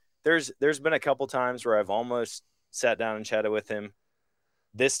 So there's been a couple times where I've almost sat down and chatted with him.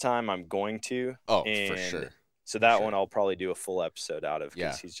 This time I'm going to. Oh, for sure. So that one I'll probably do a full episode out of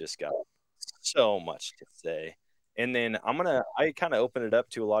because he's just got so much to say. And then I kind of open it up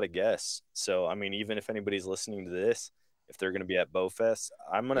to a lot of guests. So, I mean, even if anybody's listening to this, if they're going to be at Bowfest,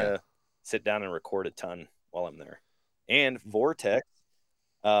 I'm going to sit down and record a ton while I'm there. And Vortex,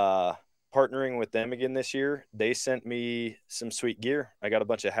 partnering with them again this year, they sent me some sweet gear. I got a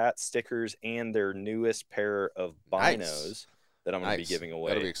bunch of hats, stickers, and their newest pair of binos that I'm going to be giving away.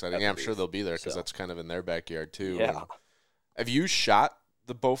 That'll be exciting. Yeah, I'm sure they'll be there because that's kind of in their backyard too. Yeah. And have you shot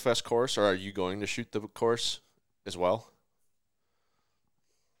the Bowfest course, or are you going to shoot the course as well?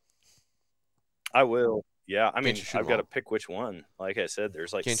 I will. Yeah, I mean, I've got to pick which one. Like I said,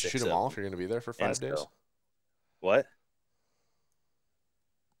 there's like Can't you 6 shoot them all if you're going to be there for 5 days? What?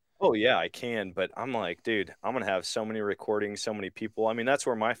 Oh yeah, I can, but I'm like, dude, I'm gonna have so many recordings, so many people. I mean, that's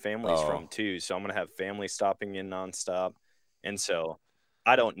where my family's Oh, from too. So I'm gonna have family stopping in nonstop. And so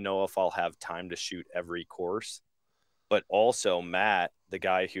I don't know if I'll have time to shoot every course. But also Matt, the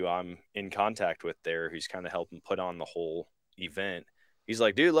guy who I'm in contact with there, who's kind of helping put on the whole event, he's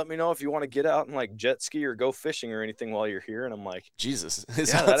like, dude, let me know if you want to get out and like jet ski or go fishing or anything while you're here. And I'm like, Jesus. It yeah, that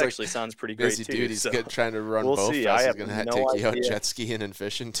sounds like actually sounds pretty great busy too. dude. He's So trying to run we'll both see. I fests. He's have going to no take you out idea. jet skiing and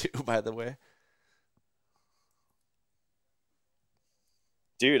fishing too, by the way.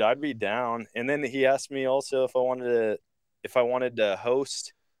 Dude, I'd be down. And then he asked me also if I wanted to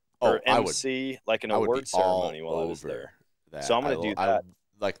host Oh, or MC like an I would be award all ceremony while I was over there. that. So I'm gonna do I that.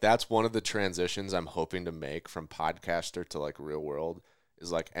 like that's one of the transitions I'm hoping to make from podcaster to like real world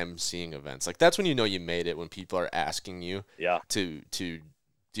is like emceeing events. Like that's when you know you made it, when people are asking you Yeah. to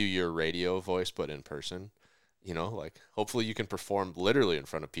do your radio voice but in person. You know, like hopefully you can perform literally in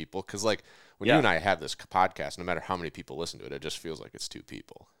front of people, cuz like when you Yeah. and I have this podcast, no matter how many people listen to it, it just feels like it's two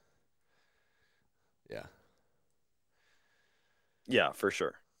people. Yeah. Yeah, for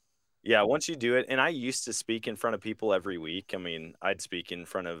sure. Yeah, once you do it, and I used to speak in front of people every week. I mean, I'd speak in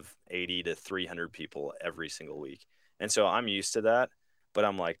front of 80 to 300 people every single week. And so I'm used to that. But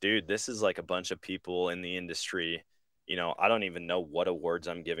I'm like, dude, this is like a bunch of people in the industry. I don't even know what awards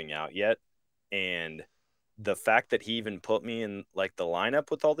I'm giving out yet. And the fact that he even put me in like the lineup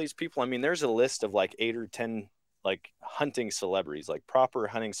with all these people, I mean, there's a list of like 8 or 10 like hunting celebrities, like proper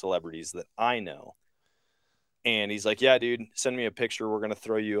hunting celebrities that I know. And he's like, yeah, dude, send me a picture. We're going to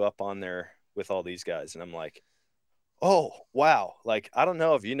throw you up on there with all these guys. And I'm like, oh, wow. Like, I don't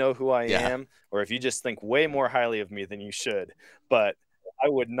know if you know who I Yeah. am or if you just think way more highly of me than you should, but I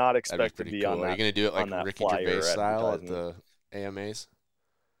would not That'd be expect to pretty be cool. on Are you that, going to do it like on that Ricky Gervais flyer style at advertisement. the AMAs?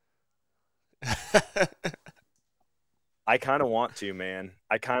 I kind of want to, man.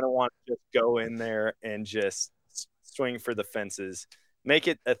 I kind of want to just go in there and just swing for the fences. Make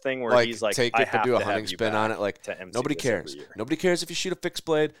it a thing where he's like, take I it but have do a to hunting have you spin on back it. Like to MC nobody this every cares. year. Nobody cares if you shoot a fixed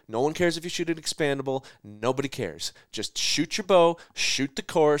blade. No one cares if you shoot an expandable. Nobody cares. Just shoot your bow, shoot the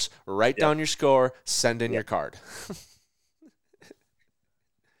course, write down your score, send in your card.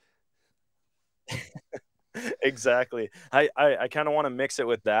 Exactly. I kind of want to mix it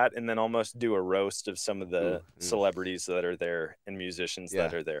with that and then almost do a roast of some of the celebrities that are there and musicians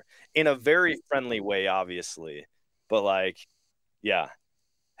that are there in a very friendly way, obviously. But like, yeah.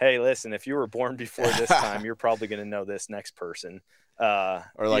 Hey, listen, if you were born before this time, you're probably going to know this next person. Or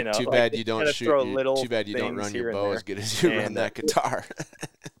like, too bad you don't shoot. Too bad you don't run your bow as good as you run that guitar.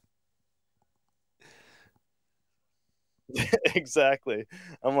 Exactly.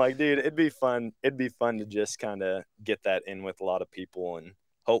 I'm like, dude, it'd be fun. It'd be fun to just kind of get that in with a lot of people, and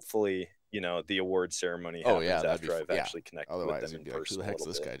hopefully, the award ceremony happens after I've actually connected with Otherwise, them you'd in be like, person. who the a heck's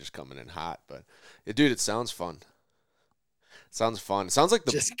little this bit. guy just coming in hot? But dude, it sounds fun. Sounds fun. It sounds like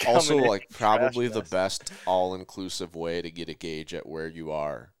also like probably the best all-inclusive way to get a gauge at where you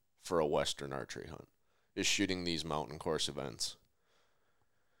are for a Western archery hunt is shooting these mountain course events.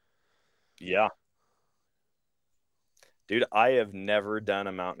 Yeah. Dude, I have never done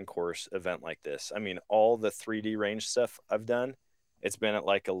a mountain course event like this. I mean, all the 3D range stuff I've done, it's been at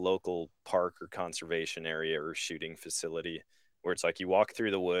like a local park or conservation area or shooting facility where it's like you walk through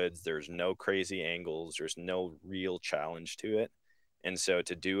the woods, there's no crazy angles, there's no real challenge to it. And so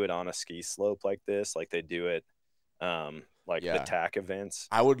to do it on a ski slope like this, like they do it the TAC events,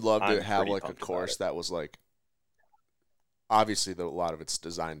 I would love to I'm have pretty like a pumped about course it. that was like, obviously a lot of it's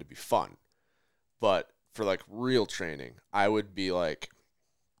designed to be fun, but for like real training, I would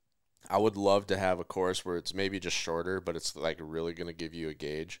love to have a course where it's maybe just shorter, but it's like really going to give you a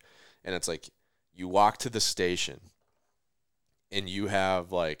gauge. And it's like you walk to the station and you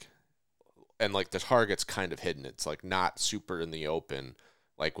have like the target's kind of hidden. It's like not super in the open.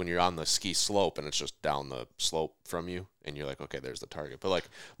 Like when you're on the ski slope and it's just down the slope from you and you're like, okay, there's the target. But like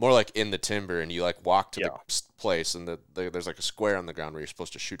more like in the timber and you like walk to the place and there's like a square on the ground where you're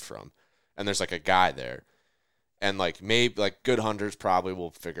supposed to shoot from. And there's like a guy there. And like maybe like good hunters probably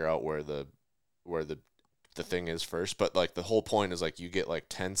will figure out where the thing is first. But like the whole point is like you get like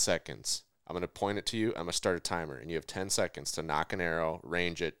 10 seconds. I'm going to point it to you. I'm going to start a timer. And you have 10 seconds to knock an arrow,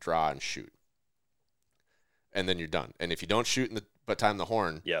 range it, draw, and shoot. And then you're done. And if you don't shoot but time the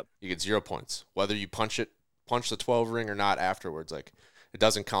horn, you get 0 points. Whether you punch the 12 ring or not afterwards, like it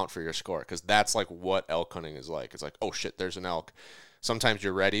doesn't count for your score. Because that's like what elk hunting is like. It's like, oh shit, there's an elk. Sometimes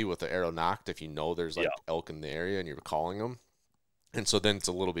you're ready with the arrow knocked if you know there's like elk in the area and you're calling them. And so then it's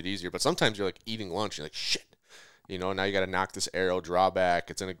a little bit easier. But sometimes you're like eating lunch and you're like, shit. Now you got to knock this arrow, draw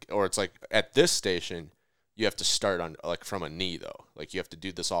back. Or it's like at this station, you have to start on like from a knee though. Like you have to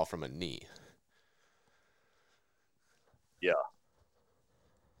do this all from a knee. Yeah.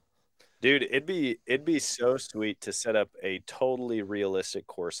 Dude, it'd be so sweet to set up a totally realistic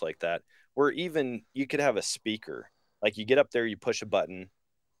course like that, where even you could have a speaker. Like you get up there, you push a button,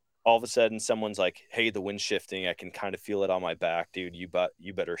 all of a sudden someone's like, "Hey, the wind's shifting. I can kind of feel it on my back, dude. You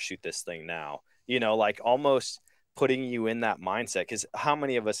better shoot this thing now." Like almost putting you in that mindset. Because how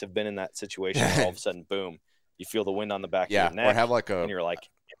many of us have been in that situation where all of a sudden, boom, you feel the wind on the back of your neck, or have like and you're like,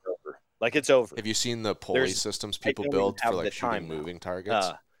 "It's over." Like it's over. Have you seen the pulley systems people build for like shooting moving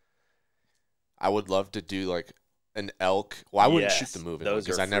targets? I would love to do like an elk. Well, I wouldn't shoot the moving one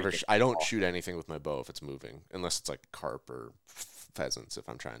because I don't shoot anything with my bow if it's moving, unless it's like carp or pheasants if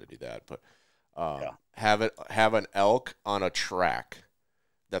I'm trying to do that. But have an elk on a track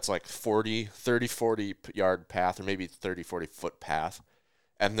that's like 30, 40 yard path, or maybe 30, 40 foot path.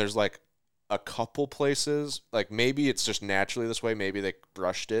 And there's like a couple places, like maybe it's just naturally this way. Maybe they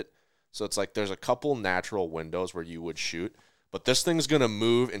brushed it. So it's like there's a couple natural windows where you would shoot, but this thing's going to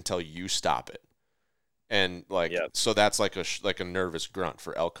move until you stop it. And like, so that's like a nervous grunt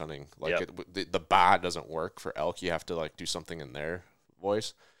for elk hunting. Like the bah doesn't work for elk. You have to like do something in their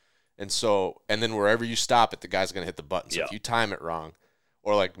voice. And then wherever you stop it, the guy's going to hit the button. So if you time it wrong,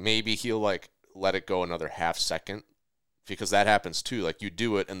 or like maybe he'll like let it go another half second, because that happens too. Like you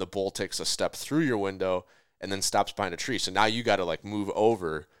do it and the bull takes a step through your window and then stops behind a tree. So now you got to like move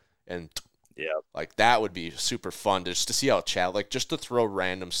over and like that would be super fun just to see how like just to throw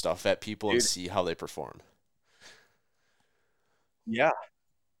random stuff at people and see how they perform. Yeah.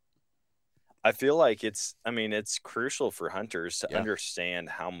 I feel like it's crucial for hunters to understand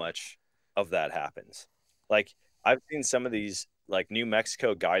how much of that happens. Like I've seen some of these like New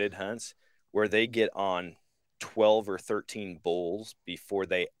Mexico guided hunts where they get on 12 or 13 bulls before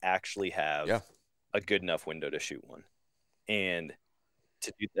they actually have a good enough window to shoot one. And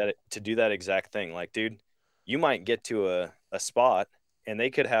to do that exact thing, like, dude, you might get to a spot and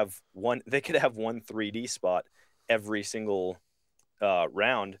they could have one 3D spot every single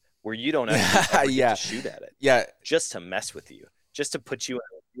round where you don't actually get to shoot at it. Yeah. Just to mess with you. Just to put you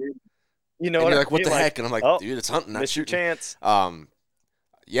in and you're like, what the heck? And I'm like, dude, it's hunting, not shooting. Chance.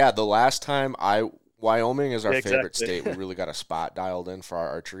 The last time Wyoming is our favorite state. We really got a spot dialed in for our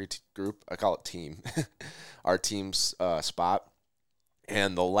archery group. I call it team. Our team's spot.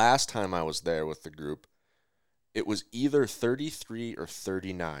 And the last time I was there with the group, it was either 33 or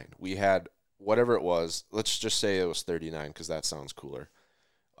 39. We had whatever it was. Let's just say it was 39 because that sounds cooler.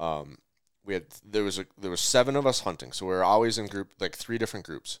 There was 7 of us hunting, so we were always in group, like 3 different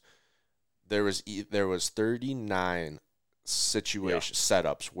groups. There was 39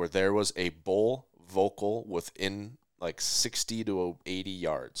 setups where there was a bull vocal within like 60 to 80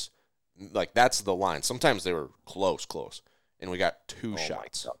 yards. Like that's the line. Sometimes they were close, and we got 2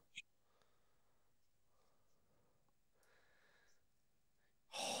 shots.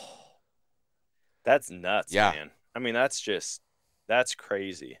 That's nuts, man. I mean, that's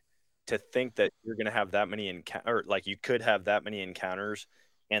crazy to think that you're going to have that many you could have that many encounters,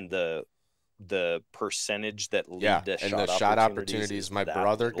 and the percentage that lead to shot opportunities. My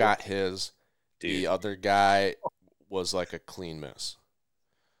brother got his. Dude. The other guy was like a clean miss.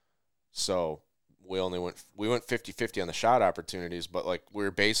 So we went 50-50 on the shot opportunities, but like we're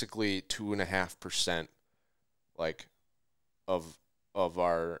basically 2.5% like of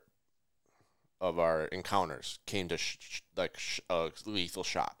our encounters came to lethal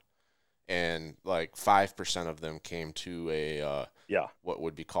shot, and like 5% of them came to a what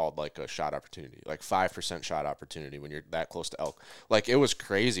would be called like a shot opportunity, like 5% shot opportunity when you're that close to elk. Like it was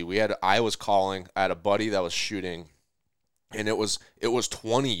crazy. I had a buddy that was shooting, and it was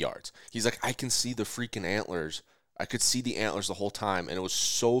 20 yards. He's like, I can see the freaking antlers. I could see the antlers the whole time, and it was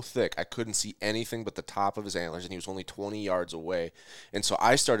so thick I couldn't see anything but the top of his antlers, and he was only 20 yards away. And so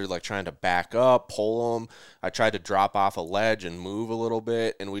I started like trying to back up, pull him. I tried to drop off a ledge and move a little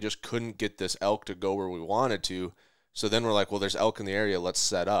bit, and we just couldn't get this elk to go where we wanted to. So then we're like, well, there's elk in the area, let's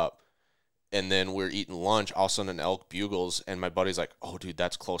set up. And then we're eating lunch, all of a sudden an elk bugles, and my buddy's like, oh, dude,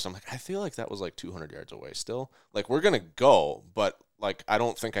 that's close. I'm like, I feel like that was like 200 yards away still. Like, we're going to go, but like I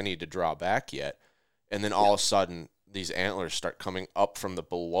don't think I need to draw back yet. And then all of a sudden, these antlers start coming up from the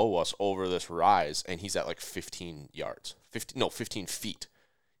below us over this rise, and he's at like 15 feet.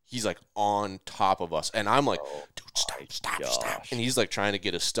 He's like on top of us, and I'm like, dude, stop. And he's like trying to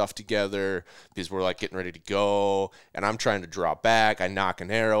get his stuff together because we're like getting ready to go, and I'm trying to draw back. I knock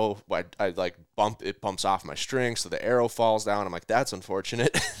an arrow. I like it bumps off my string, so the arrow falls down. I'm like, that's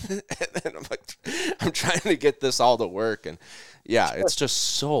unfortunate. And then I'm trying to get this all to work, and yeah, it's just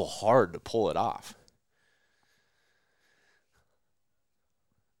so hard to pull it off.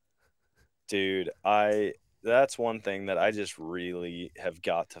 Dude, that's one thing that I just really have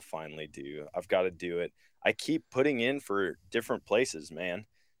got to finally do. I've got to do it. I keep putting in for different places, man.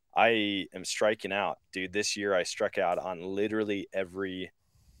 I am striking out. Dude, this year I struck out on literally every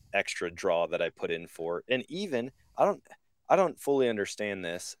extra draw that I put in for. And even I don't fully understand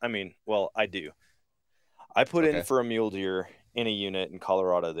this. I mean, well, I do. I put in Okay. for a mule deer in a unit in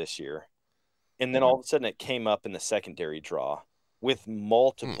Colorado this year. And then all of a sudden it came up in the secondary draw with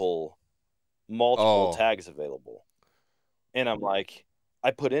multiple Oh, tags available. And I'm like,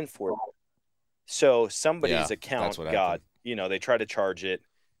 I put in for it. So yeah, somebody's that's account what got, happened. they tried to charge it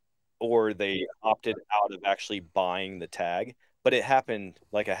or they opted out of actually buying the tag, but it happened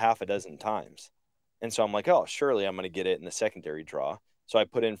like a half a dozen times. And so I'm like, oh, surely I'm going to get it in the secondary draw. So I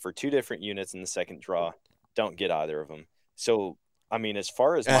put in for 2 different units in the second draw, don't get either of them. So, I mean, as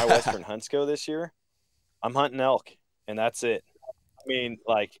far as my Western hunts go this year, I'm hunting elk and that's it. I mean,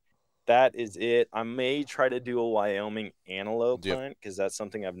 like, that is it. I may try to do a Wyoming antelope Yep. hunt because that's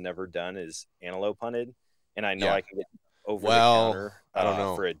something I've never done is antelope hunted, and I know Yeah. I can get over the Well, counter I don't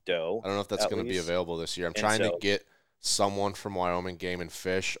know. for a doe I don't know if that's at going to be least. available this year. I'm And trying to so, get someone from Wyoming Game and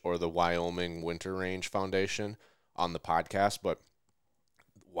Fish or the Wyoming Winter Range Foundation on the podcast, but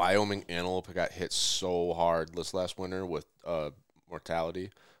Wyoming antelope got hit so hard this last winter with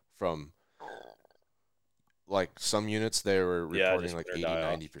mortality from like some units they were yeah, reporting just like winter 80, die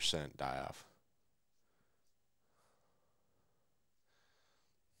off. 90% die off.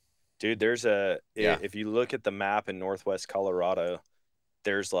 Dude, Yeah. if you look at the map in Northwest Colorado,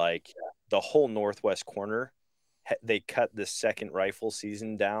 there's like the whole Northwest corner. They cut the second rifle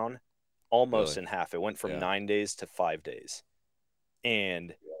season down almost Really? in half. It went from Yeah. 9 days to 5 days.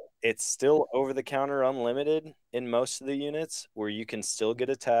 And it's still over the counter unlimited in most of the units where you can still get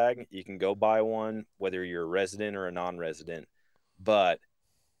a tag. You can go buy one, whether you're a resident or a non-resident. But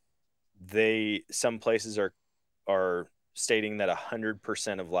some places are stating that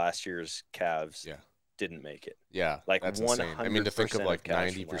 100% of last year's calves Yeah. didn't make it. Yeah, Like that's insane. I mean, to think of 100% of like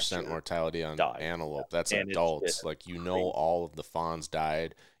calves from last 90% year mortality on died. antelope, that's And it's adults. just Like, you know, crazy. all of the fawns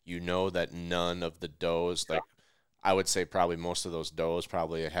died. You know that none of the does, like, I would say probably most of those does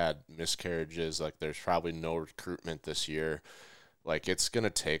probably had miscarriages. Like, there's probably no recruitment this year. Like, it's going to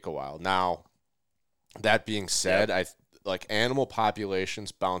take a while. Now, that being said, Yep. like animal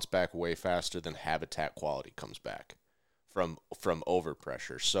populations bounce back way faster than habitat quality comes back from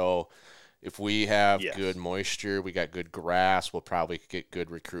overpressure. So, if we have good Yes. moisture, we got good grass, we'll probably get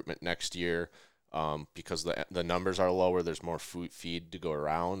good recruitment next year because the numbers are lower. There's more food feed to go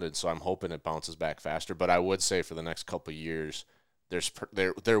around, and so I'm hoping it bounces back faster. But I would say for the next couple of years,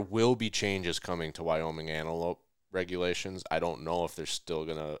 there will be changes coming to Wyoming antelope regulations. I don't know if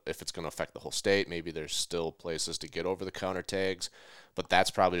if it's gonna affect the whole state. Maybe there's still places to get over the counter tags, but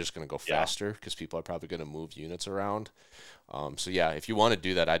that's probably just gonna go Yeah. faster because people are probably gonna move units around. So yeah, if you want to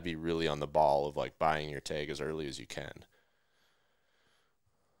do that, I'd be really on the ball of like buying your tag as early as you can.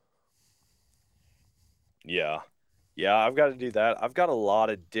 Yeah. Yeah, I've got to do that. I've got a lot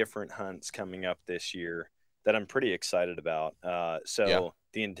of different hunts coming up this year that I'm pretty excited about. Yeah. So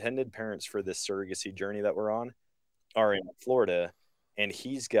the intended parents for this surrogacy journey that we're on are in Florida, and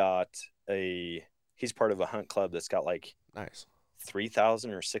he's part of a hunt club that's got like Nice.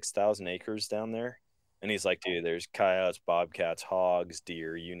 3,000 or 6,000 acres down there. And he's like, dude, there's coyotes, bobcats, hogs,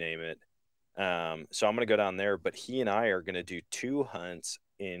 deer, you name it. So I'm gonna go down there, but he and I are gonna do 2 hunts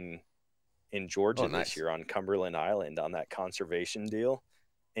in Oh, Georgia this nice. year on Cumberland Island on that conservation deal.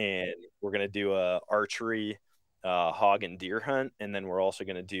 And we're going to do a archery hog and deer hunt. And then we're also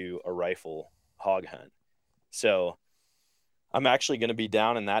going to do a rifle hog hunt. So I'm actually going to be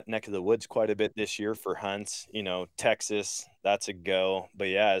down in that neck of the woods quite a bit this year for hunts. Texas, that's a go. But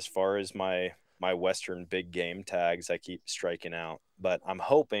yeah, as far as my Western big game tags, I keep striking out. But I'm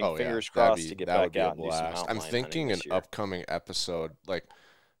hoping, Oh yeah, fingers crossed, to get that would back be a out and do some blast. mountain I'm lion hunting thinking an this year. upcoming episode like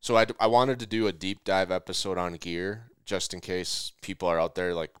so I wanted to do a deep dive episode on gear just in case people are out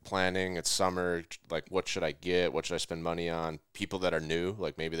there like planning it's summer, like what should I get? What should I spend money on? People that are new,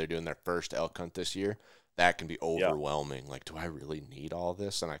 like maybe they're doing their first elk hunt this year, that can be Yeah. overwhelming. Like, do I really need all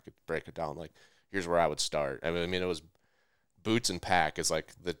this? And I could break it down like here's where I would start. I mean it was boots and pack is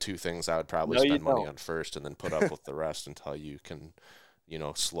like the two things I would probably No, you spend money don't. on first and then put up with the rest until you can,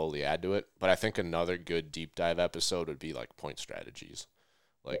 slowly add to it. But I think another good deep dive episode would be like point strategies.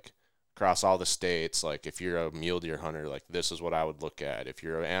 Like across all the states, like if you're a mule deer hunter, like this is what I would look at. If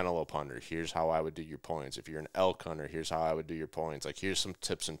you're an antelope hunter, here's how I would do your points. If you're an elk hunter, here's how I would do your points. Like here's some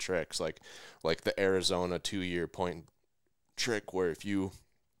tips and tricks. Like the Arizona 2-year point trick where if you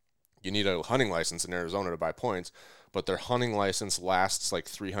you need a hunting license in Arizona to buy points, but their hunting license lasts like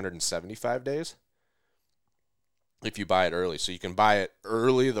 375 days if you buy it early. So you can buy it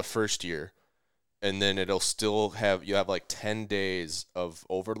early the first year, and then it'll still have, you have like 10 days of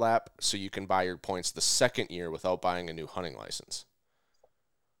overlap, so you can buy your points the second year without buying a new hunting license.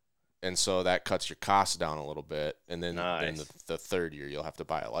 And so that cuts your costs down a little bit, and then in the third year you'll have to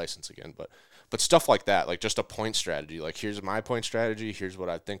buy a license again. But stuff like that, like just a point strategy. Like, here's my point strategy. Here's what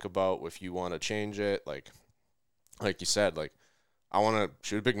I think about if you want to change it. Like you said, like I want to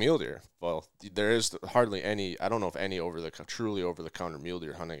shoot a big mule deer. Well, there is hardly any. I don't know if any truly over the counter mule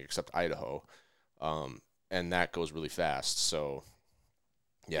deer hunting except Idaho, and that goes really fast. So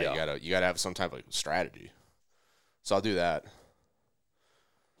yeah, you gotta have some type of strategy. So I'll do that.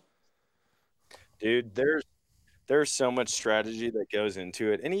 Dude, there's so much strategy that goes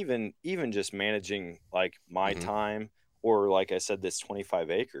into it, and even just managing like my time, or like I said, this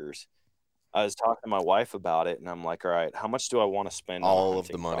 25 acres. I was talking to my wife about it, and I'm like, all right, how much do I want to spend on All of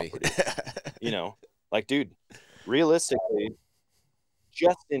the money. property? Like, dude, realistically,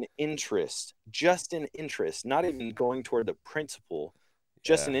 just in interest, not even going toward the principal,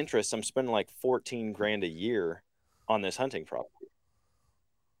 just in interest, I'm spending like 14 grand a year on this hunting property.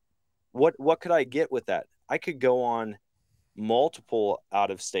 What could I get with that? I could go on multiple out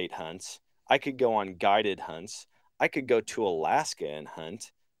of state hunts. I could go on guided hunts. I could go to Alaska and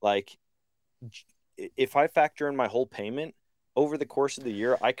hunt. Like, if I factor in my whole payment over the course of the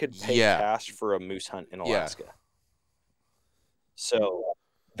year, I could pay cash for a moose hunt in Alaska. So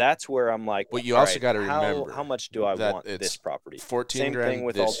that's where I'm like, but you also got to remember how much do I want this property? 14 Same grand thing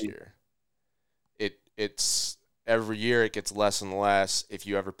with this year. It's every year it gets less and less. If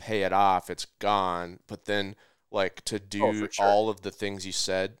you ever pay it off, it's gone. But then, like, to do all of the things you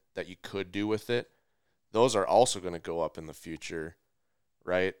said that you could do with it, those are also going to go up in the future,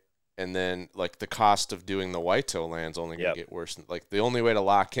 right? And then, like, the cost of doing the whitetail land's only going to get worse. Like, the only way to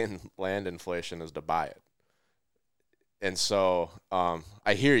lock in land inflation is to buy it. And so,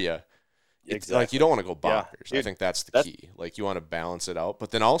 I hear you. Exactly. Like, you don't want to go bonkers. Dude, I think that's the key. Like, you want to balance it out.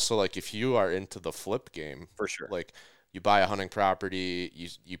 But then also, like, if you are into the flip game, for sure, like, you buy a hunting property,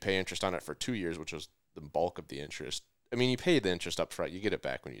 you pay interest on it for 2 years, which was the bulk of the interest. I mean, you pay the interest up front, you get it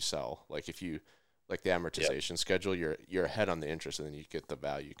back when you sell. Like, if you, like, the amortization schedule, you're ahead on the interest, and then you get the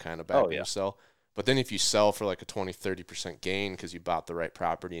value kind of back when you sell. But then if you sell for like a 20-30% gain because you bought the right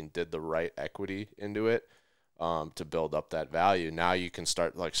property and did the right equity into it, to build up that value, now you can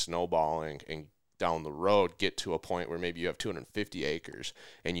start like snowballing and down the road get to a point where maybe you have 250 acres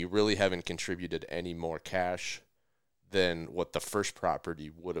and you really haven't contributed any more cash than what the first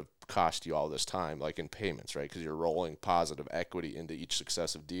property would have cost you all this time, like in payments, right? Because you're rolling positive equity into each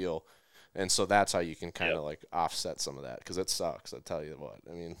successive deal. And so that's how you can kind of like offset some of that, because it sucks. I tell you what,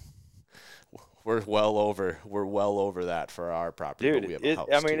 I mean, we're well over that for our property. Dude, but we have a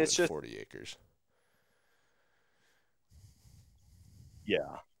house it's just 40 acres.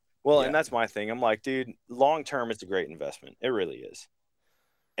 Yeah. Well, and that's my thing. I'm like, dude, long term, it's a great investment. It really is.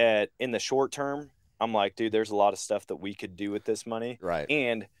 In the short term, I'm like, dude, there's a lot of stuff that we could do with this money. Right.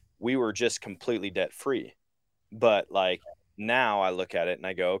 And we were just completely debt free. But like, now I look at it and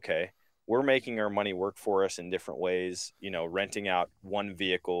I go, okay, we're making our money work for us in different ways, renting out one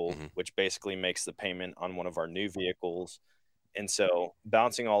vehicle, which basically makes the payment on one of our new vehicles. And so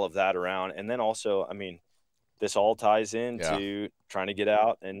bouncing all of that around. And then also, I mean, this all ties into trying to get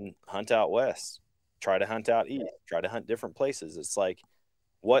out and hunt out west, try to hunt out east, try to hunt different places. It's like,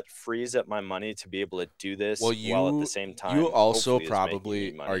 what frees up my money to be able to do this while at the same time you also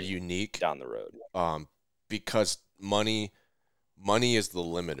probably are unique down the road, because money is the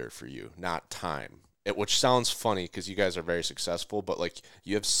limiter for you, not time. Which sounds funny because you guys are very successful, but like,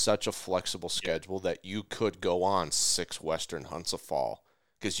 you have such a flexible schedule that you could go on 6 western hunts a fall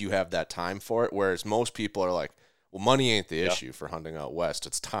because you have that time for it. Whereas most people are like, well, money ain't the issue for hunting out west.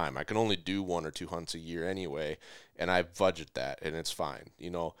 It's time. I can only do 1 or 2 hunts a year anyway, and I budget that, and it's fine.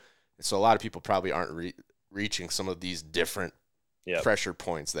 So a lot of people probably aren't reaching some of these different pressure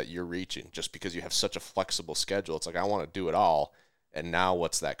points that you're reaching just because you have such a flexible schedule. It's like, I want to do it all, and now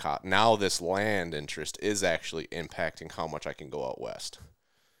what's that cost? Now this land interest is actually impacting how much I can go out west.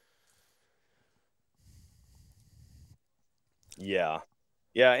 Yeah.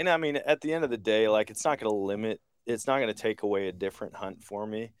 Yeah, and I mean, at the end of the day, like, it's not going to take away a different hunt for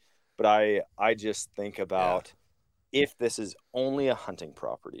me, but I just think about if this is only a hunting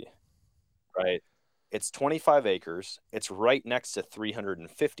property, right? It's 25 acres. It's right next to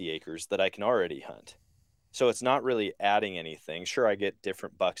 350 acres that I can already hunt. So it's not really adding anything. Sure, I get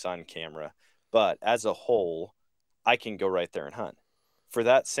different bucks on camera, but as a whole, I can go right there and hunt. for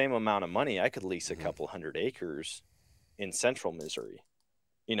that same amount of money, I could lease a Mhm. couple hundred acres in central Missouri.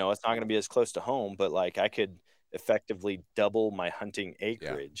 You know, it's not going to be as close to home, but like I could effectively double my hunting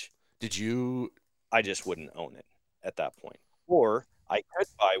acreage. Did you I just wouldn't own it at that point. Or I could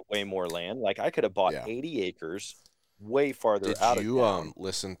buy way more land. Like I could have bought Yeah. 80 acres way farther did out of you town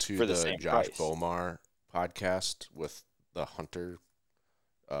listen to for the the same Josh price. Bomar podcast with the hunter?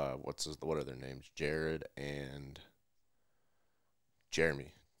 What are their names? Jared and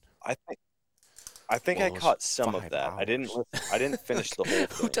Jeremy. I think Well, I it was caught some of 5 that. I didn't hours. listen, I didn't finish the whole Who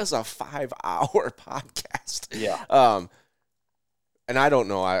thing. does a 5-hour podcast? Yeah. And I don't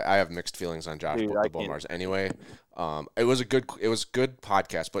know. I have mixed feelings on Josh Dude, the I can't Bomars anyway. It was a good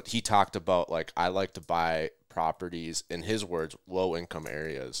podcast, but he talked about like I like to buy properties, in his words, low income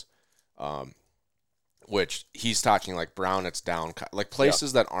areas, which he's talking like Brownet's down, like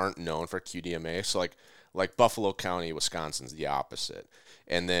places that aren't known for QDMA. So like Buffalo County, Wisconsin's the opposite.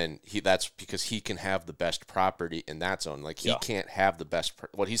 And then that's because he can have the best property in that zone. Like he can't have the best.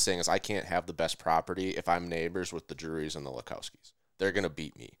 What he's saying is I can't have the best property if I'm neighbors with the Drurys and the Lukowskis. They're going to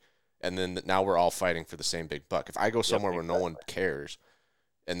beat me. And then now we're all fighting for the same big buck. If I go somewhere where no one cares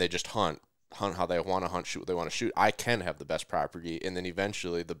and they just hunt how they want to hunt, shoot what they want to shoot, I can have the best property. And then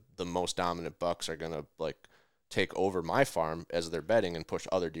eventually the most dominant bucks are going to like take over my farm as they're bedding and push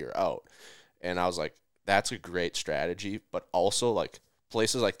other deer out. And I was like, that's a great strategy. But also like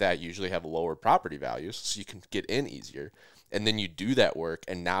places like that usually have lower property values, so you can get in easier. And then you do that work,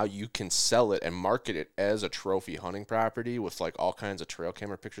 and now you can sell it and market it as a trophy hunting property with like all kinds of trail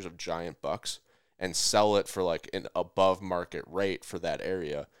camera pictures of giant bucks, and sell it for like an above market rate for that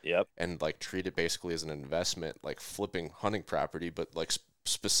area. Yep. And like treat it basically as an investment, like flipping hunting property, but like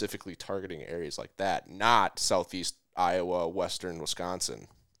specifically targeting areas like that, not southeast Iowa, western Wisconsin.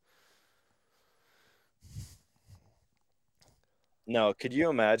 No, could you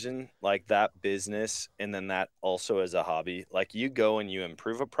imagine like that business and then that also as a hobby? Like you go and you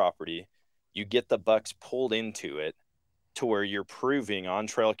improve a property, you get the bucks pulled into it to where you're proving on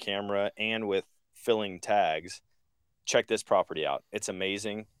trail camera and with filling tags, check this property out. It's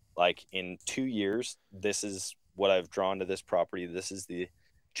amazing. Like in 2 years, this is what I've drawn to this property. This is the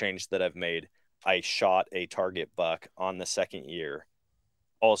change that I've made. I shot a target buck on the second year.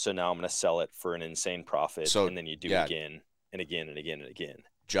 Also, now I'm going to sell it for an insane profit. So, and then you do yeah. again and again and again and again.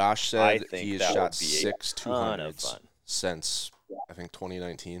 Josh I said think he has that shot would be a 6 ton of 200s fun. since I think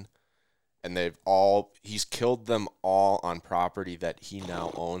 2019, and he's killed them all on property that he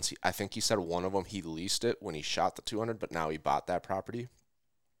now owns. I think he said one of them he leased it when he shot the 200, but now he bought that property.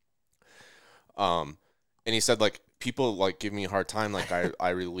 And he said like people like give me a hard time like I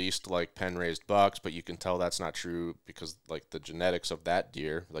released like pen raised bucks, but you can tell that's not true because like the genetics of that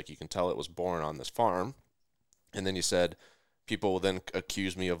deer, like you can tell it was born on this farm. And then he said people will then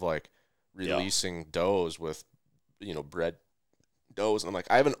accuse me of like releasing does with bred does, and I'm like,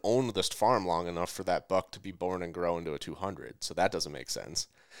 I haven't owned this farm long enough for that buck to be born and grow into a 200, so that doesn't make sense,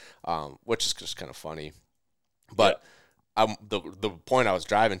 which is just kind of funny. But the point I was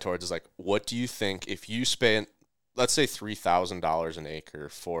driving towards is like, what do you think if you spent, let's say $3,000 an acre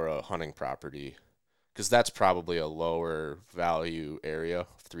for a hunting property, because that's probably a lower value area,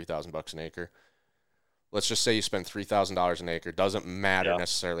 $3,000 an acre. Let's just say you spend $3,000 an acre. Doesn't matter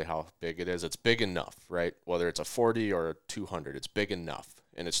necessarily how big it is. It's big enough, right? Whether it's a 40 or a 200, it's big enough,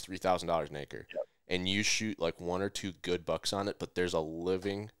 and it's $3,000 an acre. Yep. And you shoot like 1 or 2 good bucks on it, but there's a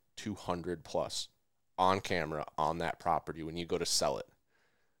living 200 plus on camera on that property when you go to sell it.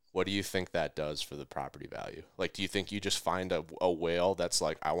 What do you think that does for the property value? Like, do you think you just find a whale that's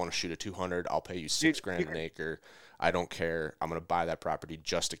like, I want to shoot a 200, I'll pay you $6,000 an acre. I don't care. I'm going to buy that property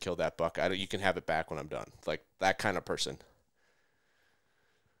just to kill that buck. You can have it back when I'm done. Like that kind of person.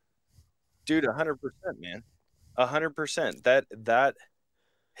 Dude, 100%, man. 100%. That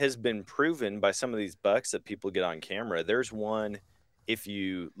has been proven by some of these bucks that people get on camera. There's one, if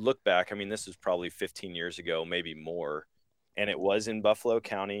you look back, I mean, this was probably 15 years ago, maybe more, and it was in Buffalo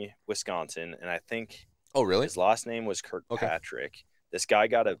County, Wisconsin, and I think his last name was Kirkpatrick. Okay. This guy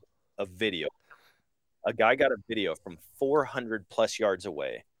got a video. A guy got a video from 400 plus yards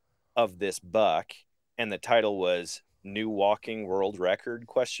away of this buck, and the title was "New Walking World Record?" ?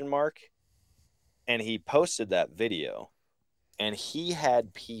 And he posted that video, and he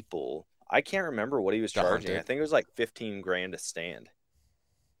had people. I can't remember what he was charging. I think it was like $15,000 a stand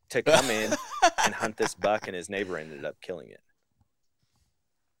to come in and hunt this buck, and his neighbor ended up killing it.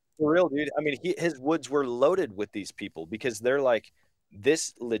 For real, dude. I mean, his woods were loaded with these people because they're like,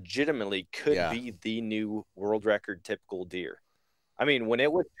 this legitimately could be the new world record typical deer. I mean, when it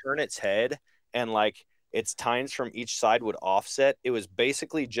would turn its head and like its tines from each side would offset. It was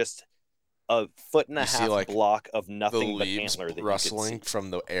basically just a foot and a half like, block of the nothing but leaves antler that rustling you could see.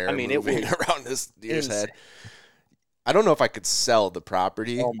 from the air I mean, it moving was around this deer's insane. head. I don't know if I could sell the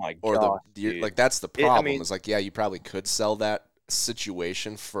property Oh my or the gosh, deer. dude. Like, that's the problem. Is like, yeah, you probably could sell that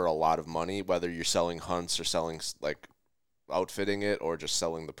situation for a lot of money, whether you're selling hunts or selling like outfitting it or just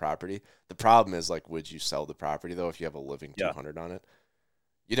selling the property. The problem is, like, would you sell the property though if you have a living 200 on it?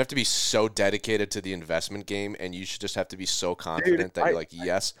 You'd have to be so dedicated to the investment game, and you should just have to be so confident that you're like,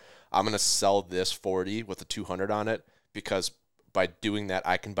 yes, I'm going to sell this 40 with a 200 on it, because by doing that,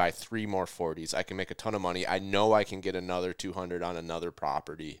 I can buy 3 more 40s. I can make a ton of money. I know I can get another 200 on another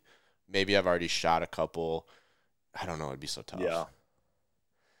property. Maybe I've already shot a couple. I don't know. It'd be so tough. Yeah.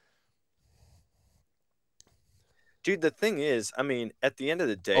 Dude, the thing is, I mean, at the end of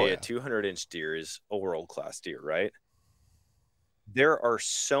the day, a 200-inch deer is a world-class deer, right? There are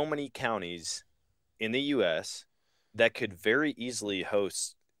so many counties in the U.S. that could very easily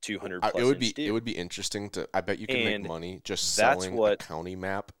host 200-plus-inch deer. It would be interesting to. I bet you can make money just that's selling a county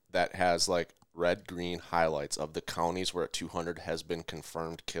map that has like red green highlights of the counties where a 200 has been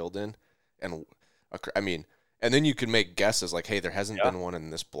confirmed killed in, and I mean, and then you can make guesses like, hey, there hasn't been one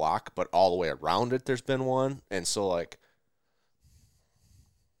in this block, but all the way around it there's been one, and so like,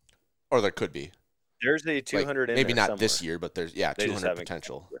 or there could be. There's a 200 in maybe there not somewhere. this year, but there's They 200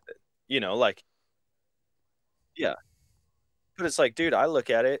 potential. with it. You know, like, yeah. But it's like, dude, I look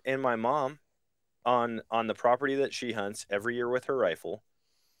at it, and my mom on the property that she hunts every year with her rifle,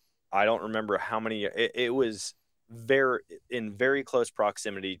 I don't remember how many. It was in very close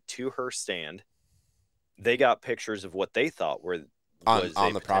proximity to her stand. They got pictures of what they thought was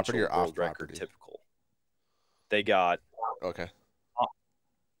on the property or off world record property. typical. They got okay.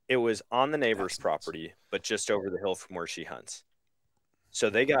 It was on the neighbor's property, but just over the hill from where she hunts. So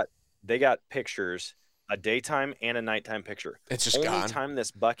they got pictures, a daytime and a nighttime picture. It's just only gone. time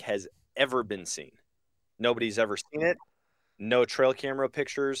this buck has ever been seen. Nobody's ever seen it. No trail camera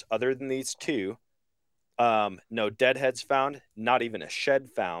pictures other than these 2. No deadheads found. Not even a shed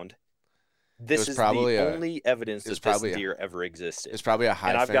found. This is the only evidence that this deer ever existed. It's probably a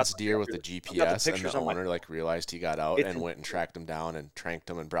high fence deer with a GPS, and the owner like realized he got out and went and tracked him down and tranked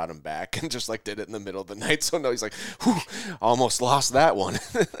him and brought him back and just like did it in the middle of the night. So no, he's like, whew, almost lost that one.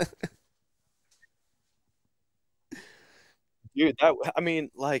 Dude,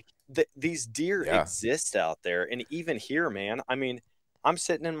 these deer exist out there, and even here, man. I mean, I'm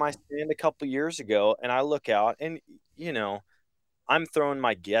sitting in my stand a couple years ago, and I look out, and you know, I'm throwing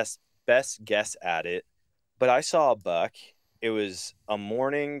my best guess at it, but I saw a buck. It was a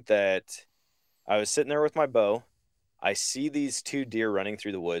morning that I was sitting there with my bow. I see these 2 deer running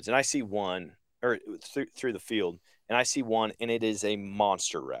through the woods, and I see one, or through the field, and I see one, and it is a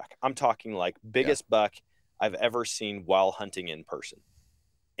monster wreck. I'm talking like biggest buck I've ever seen while hunting in person.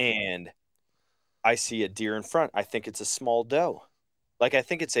 And I see a deer in front. I think it's a small doe. Like, I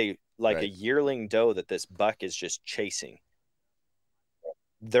think it's a yearling doe that this buck is just chasing.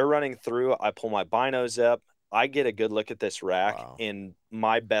 They're running through. I pull my binos up. I get a good look at this rack, and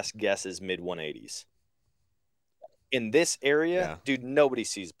my best guess is mid 180s. In this area, dude, nobody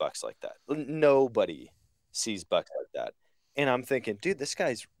sees bucks like that. Nobody sees bucks like that. And I'm thinking, dude, this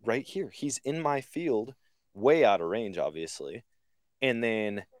guy's right here. He's in my field, way out of range, obviously. And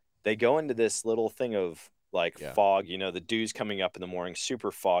then they go into this little thing of like fog, you know, the dew's coming up in the morning,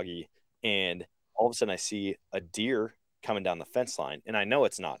 super foggy. And all of a sudden I see a deer coming down the fence line, and I know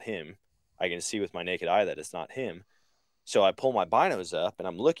it's not him. I can see with my naked eye that it's not him. So I pull my binos up, and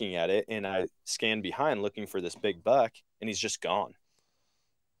I'm looking at it, and I scan behind looking for this big buck, and he's just gone.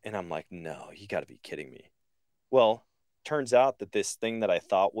 And I'm like, no, you got to be kidding me. Well, turns out that this thing that I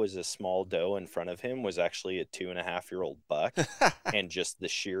thought was a small doe in front of him was actually a 2.5-year-old buck, and just the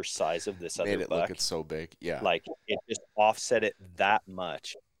sheer size of this other made it buck, look it's so big. Yeah, like it just offset it that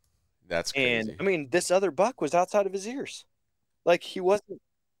much. That's crazy. And I mean, this other buck was outside of his ears. Like he wasn't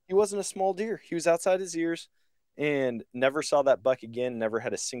a small deer. He was outside his ears, and never saw that buck again. Never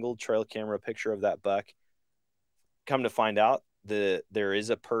had a single trail camera picture of that buck. Come to find out, there is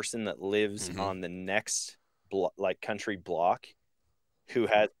a person that lives on the next country block who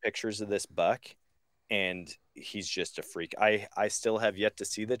has pictures of this buck, and he's just a freak. I still have yet to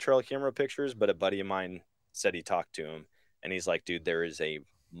see the trail camera pictures, but a buddy of mine said he talked to him, and he's like, dude, there is a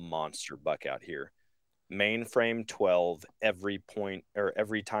monster buck out here. Mainframe 12, every point or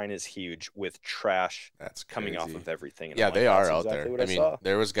every tine is huge with trash coming off of everything. And they are out there. I mean,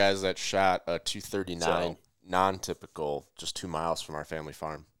 there was guys that shot a 239 non-typical just 2 miles from our family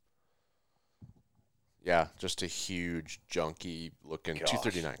farm. Yeah, just a huge, junky looking Gosh.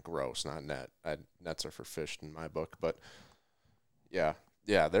 239 gross, not net. Nets are for fish in my book, but yeah,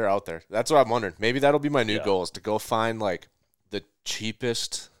 they're out there. That's what I'm wondering. Maybe that'll be my new goal, is to go find like the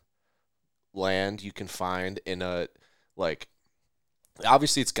cheapest land you can find in a, like,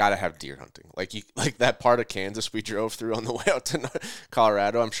 obviously it's got to have deer hunting. Like that part of Kansas we drove through on the way out to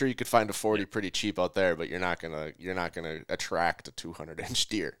Colorado. I'm sure you could find a 40 pretty cheap out there, but you're not gonna attract a 200-inch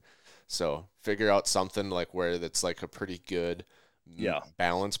deer. So figure out something like where that's like a pretty good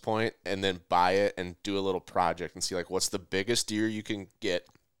balance point, and then buy it and do a little project and see like what's the biggest deer you can get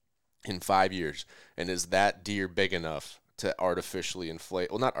in 5 years, and is that deer big enough to artificially inflate?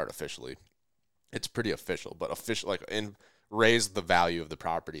 Well, not artificially. It's pretty official, but official, like, and raise the value of the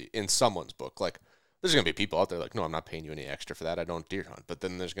property in someone's book. Like, there's going to be people out there like, no, I'm not paying you any extra for that. I don't deer hunt. But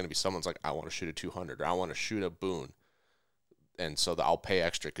then there's going to be someone's like, I want to shoot a 200, or I want to shoot a boon. And so I'll pay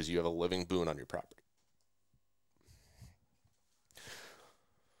extra because you have a living boon on your property.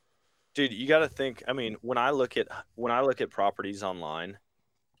 Dude, you got to think. I mean, when I look at properties online,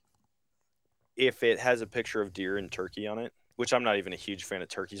 if it has a picture of deer and turkey on it, which I'm not even a huge fan of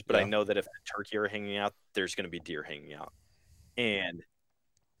turkeys, but I know that if turkey are hanging out, there's going to be deer hanging out. And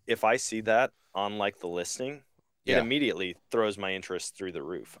if I see that on like the listing, it immediately throws my interest through the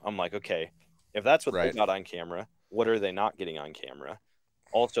roof. I'm like, okay, if that's what they got on camera, what are they not getting on camera?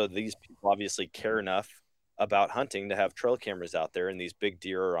 Also, these people obviously care enough about hunting to have trail cameras out there, and these big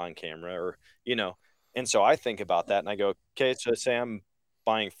deer are on camera, or, and so I think about that and I go, okay, so say I'm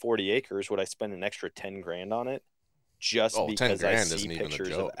buying 40 acres, would I spend an extra 10 grand on it just because I see pictures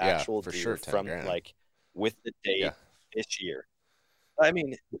of actual deer from grand. like with the date this year? I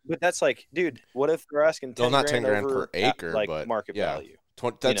mean, but that's like, dude, what if they're asking 10 not 10 grand over per acre, like but market value?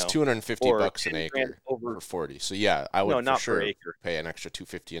 That's $250 an acre over for 40. So yeah, I would not for sure per acre. pay an extra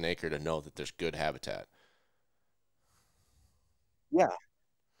 $250 an acre to know that there's good habitat. Yeah.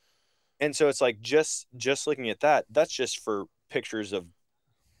 And so it's like just looking at that, that's just for pictures of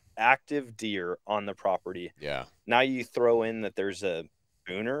active deer on the property. Yeah. Now you throw in that there's a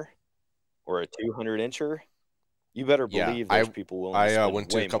booner or a 200-incher. You better believe there's people willing to spend I went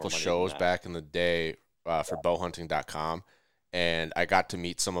to way a couple more money shows than that. back in the day for bowhunting.com, and I got to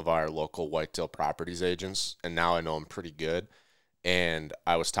meet some of our local whitetail properties agents, and now I know them pretty good. And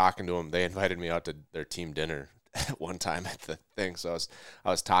I was talking to them. They invited me out to their team dinner one time at the thing. So I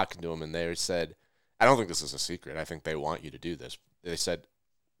was talking to them, and they said, I don't think this is a secret. I think they want you to do this. They said,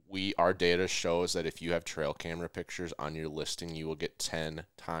 our data shows that if you have trail camera pictures on your listing, you will get 10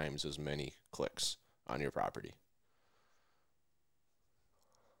 times as many clicks on your property.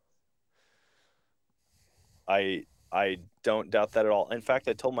 I don't doubt that at all. In fact,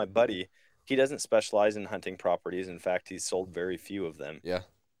 I told my buddy, he doesn't specialize in hunting properties. In fact, he's sold very few of them. Yeah.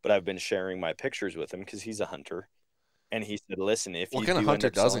 But I've been sharing my pictures with him because he's a hunter. And he said, listen, if what you kind do of hunter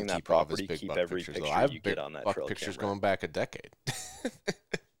end up selling doesn't that keep all of property, his big keep buck every pictures, picture though? I have you big get on that buck trail pictures camera. going back a decade.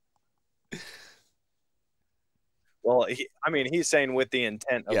 Well, he's saying with the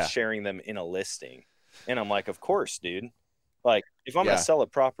intent of sharing them in a listing. And I'm like, of course, dude. Like, if I'm going to sell a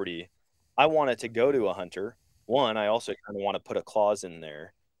property, I want it to go to a hunter. One, I also kind of want to put a clause in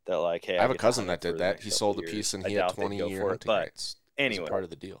there that, like, hey, I have a get to cousin hunt that it did for the that. next He couple sold a years. piece and I he had doubt they'd go 20-year for it, hunting but rights. anyway, as a part of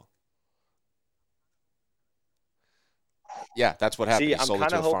the deal. Yeah, that's what happened. see, He I'm sold it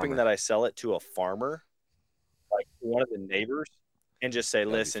kind to of a hoping farmer. that I sell it to a farmer, like one of the neighbors, and just say,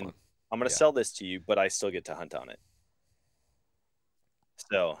 That'd be listen, fun. I'm going to sell this to you, but I still get to hunt on it.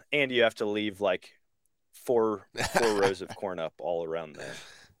 So, and you have to leave like four rows of corn up all around the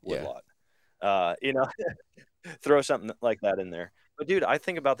woodlot. Throw something like that in there. But dude, I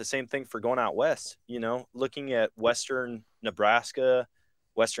think about the same thing for going out west, looking at western Nebraska,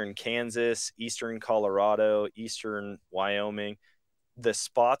 western Kansas, eastern Colorado, eastern Wyoming, the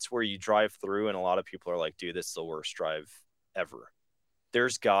spots where you drive through and a lot of people are like, dude, this is the worst drive ever.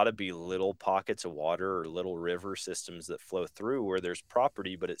 There's got to be little pockets of water or little river systems that flow through where there's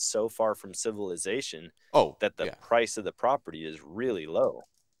property, but it's so far from civilization that the price of the property is really low.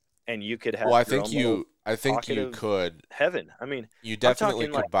 And you could have I think you could heaven. I mean, you definitely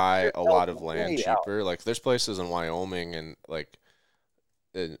could buy a lot of land cheaper. Out. Like there's places in Wyoming and like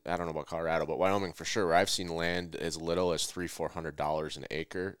I don't know about Colorado, but Wyoming for sure, where I've seen land as little as $300-400 an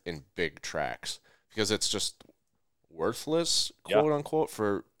acre in big tracts because it's just worthless, quote unquote,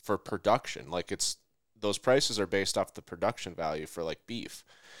 for production. Like those prices are based off the production value for like beef.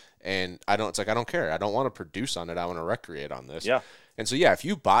 And I don't care. I don't want to produce on it. I want to recreate on this. Yeah. And so, yeah, if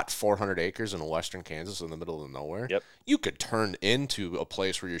you bought 400 acres in western Kansas in the middle of nowhere, Yep. you could turn into a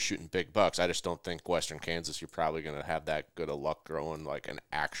place where you're shooting big bucks. I just don't think western Kansas, you're probably going to have that good of luck growing like an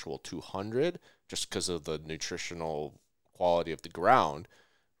actual 200 just because of the nutritional quality of the ground,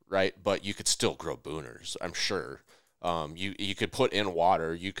 right? But you could still grow booners, I'm sure. You could put in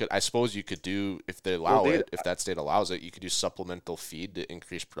water. I suppose you could do, if they allow it, if that state allows it, you could do supplemental feed to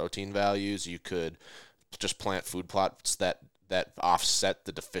increase protein values. You could just plant food plots that offset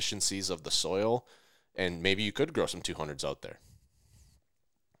the deficiencies of the soil, and maybe you could grow some 200s out there.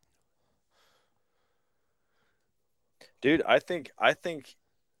 Dude, I think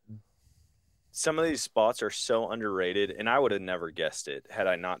some of these spots are so underrated, and I would have never guessed it had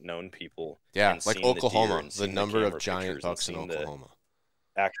I not known people. Yeah, and like seen Oklahoma, the number of camera giant pictures and bucks in seen the Oklahoma.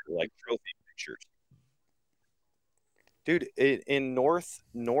 actual like trophy pictures. Dude, in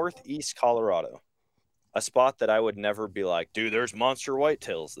northeast Colorado, a spot that I would never be like, dude, there's monster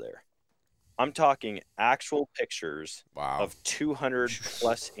whitetails there. I'm talking actual pictures of 200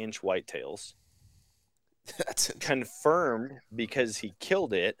 plus inch whitetails. That's confirmed because he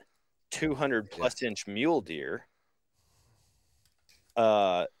killed it. 200 plus inch mule deer.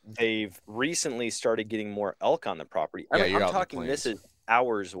 They've recently started getting more elk on the property. I'm talking this is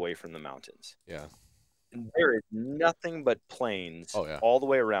hours away from the mountains. Yeah. And there is nothing but plains all the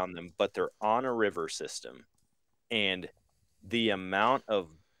way around them, but they're on a river system. And the amount of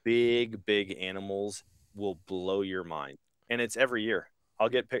big animals will blow your mind. And it's every year. I'll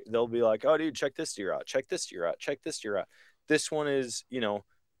get picked. They'll be like, oh, dude, check this deer out. Check this deer out. Check this deer out. This one is,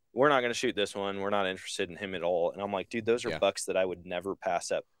 we're not going to shoot this one. We're not interested in him at all. And I'm like, dude, those are bucks that I would never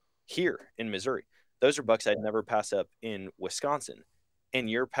pass up here in Missouri. Those are bucks I'd never pass up in Wisconsin. And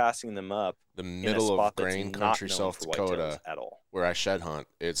you're passing them up the middle of grain country, South Dakota, at all. Where I shed hunt.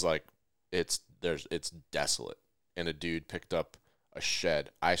 It's like, it's desolate. And a dude picked up a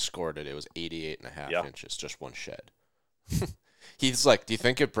shed. I scored it. It was 88.5 inches, just one shed. He's like, do you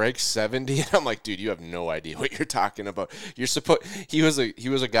think it breaks 70? And I'm like, dude, you have no idea what you're talking about. He was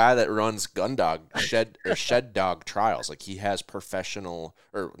a guy that runs shed dog trials. Like he has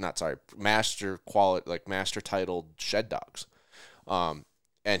master titled shed dogs.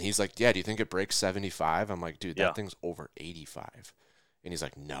 And he's like, yeah, do you think it breaks 75? I'm like, dude, that thing's over 85. And he's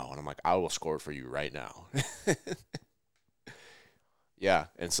like, no. And I'm like, I will score it for you right now. Yeah.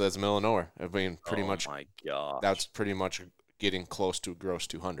 And so that's middle of nowhere. I mean, pretty much. Oh my gosh. That's pretty much getting close to a gross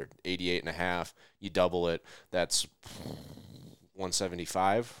 200. 88.5. You double it. That's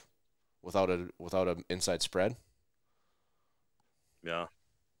 175 without an inside spread. Yeah.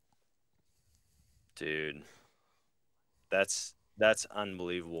 Dude. That's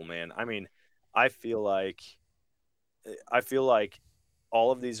unbelievable, man. I mean, I feel like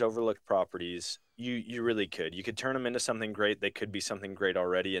all of these overlooked properties, you really could. You could turn them into something great. They could be something great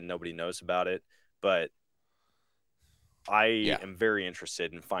already and nobody knows about it. But I am very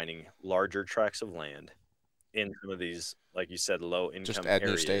interested in finding larger tracts of land in some of these, like you said, low income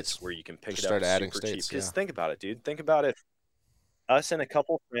areas where you can pick it up super cheap. Because think about it, dude. Think about if us and a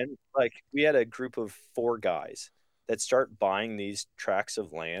couple friends, like we had a group of 4 guys that start buying these tracts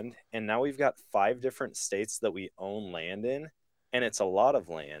of land, and now we've got 5 different states that we own land in, and it's a lot of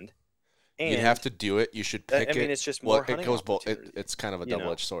land. And you'd have to do it. You should pick it. I mean, it's just more hunting it goes both. It's kind of a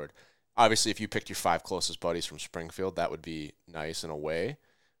double-edged sword. Obviously, if you picked your 5 closest buddies from Springfield, that would be nice in a way.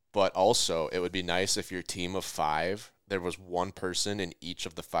 But also, it would be nice if your team of 5, there was one person in each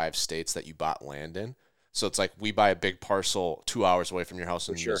of the 5 states that you bought land in. So it's like we buy a big parcel 2 hours away from your house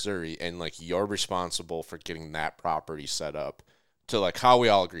in Missouri, and like you're responsible for getting that property set up to like how we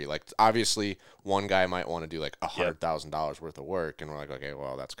all agree. Like obviously, one guy might want to do like $100,000 worth of work, and we're like, okay,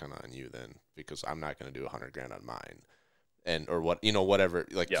 well that's kind of on you then, because I'm not going to do $100,000 on mine, and or what whatever.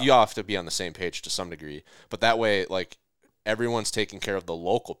 Like you all have to be on the same page to some degree, but that way like everyone's taking care of the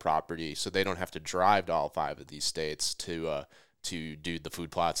local property, so they don't have to drive to all 5 of these states to do the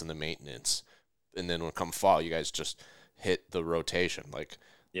food plots and the maintenance. And then when come fall, you guys just hit the rotation. Like,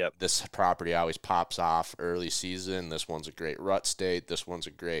 this property always pops off early season. This one's a great rut state. This one's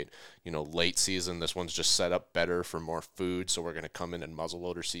a great, late season. This one's just set up better for more food. So we're going to come in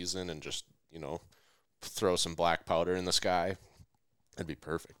muzzleloader season and just, throw some black powder in the sky. That'd be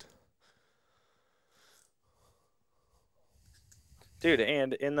perfect. Dude,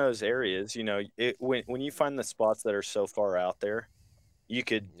 and in those areas, when you find the spots that are so far out there, you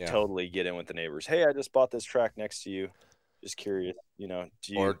could totally get in with the neighbors. Hey, I just bought this tract next to you. Just curious,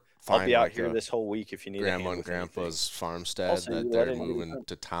 I'll be out here this whole week if you need grandma and grandpa's farmstead that they're moving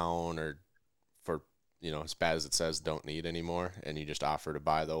to town or for as bad as it says, don't need anymore, and you just offer to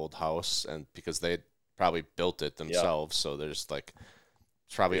buy the old house, and because they probably built it themselves, so there's like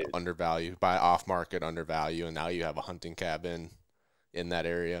it's probably undervalued, buy off market undervalue, and now you have a hunting cabin in that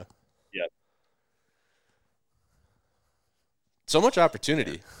area. Yep. So much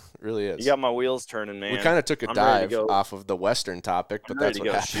opportunity. It really is. You got my wheels turning, man. We kind of took a dive off of the Western topic, but that's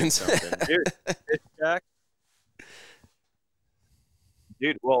what happens. Dude, Jack.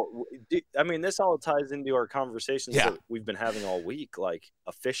 Dude, well, I mean, this all ties into our conversations that we've been having all week, like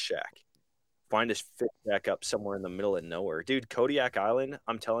a fish shack. Find a fish shack up somewhere in the middle of nowhere. Dude, Kodiak Island,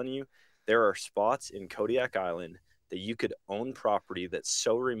 I'm telling you, there are spots in Kodiak Island that you could own property that's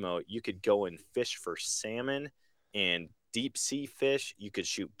so remote, you could go and fish for salmon and deep sea fish. You could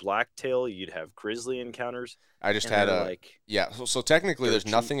shoot blacktail. You'd have grizzly encounters. I just had so technically there's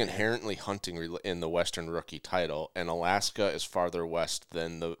nothing inherently hunting in the Western Rookie title, and Alaska is farther west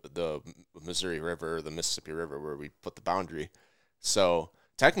than the Missouri River or the Mississippi River where we put the boundary. So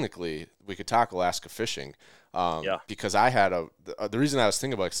technically we could talk Alaska fishing. Because I had the reason I was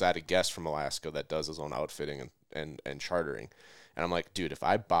thinking about it is I had a guest from Alaska that does his own outfitting and chartering. And I'm like, dude, if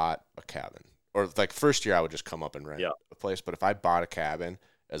I bought a cabin, or like first year I would just come up and rent a place, but if I bought a cabin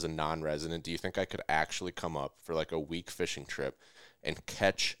as a non-resident, do you think I could actually come up for like a week fishing trip and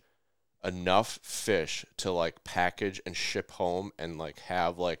catch enough fish to like package and ship home and like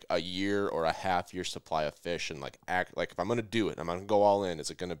have like a year or a half year supply of fish and like act like if I'm going to do it, I'm going to go all in, is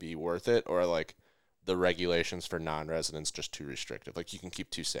it going to be worth it? Or like the regulations for non-residents just too restrictive? Like you can keep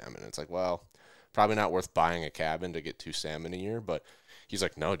 2 salmon. It's like, well, probably not worth buying a cabin to get 2 salmon a year. But he's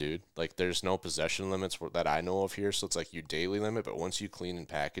like, no, dude, like there's no possession limits that I know of here. So it's like your daily limit, but once you clean and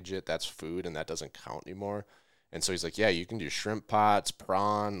package it, that's food and that doesn't count anymore. And so he's like, yeah, you can do shrimp pots,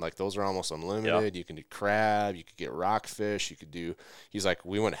 prawn, like those are almost unlimited. You can do crab, you could get rockfish, he's like,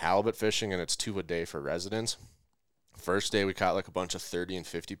 we went halibut fishing and it's 2 a day for residents. First day we caught like a bunch of 30 and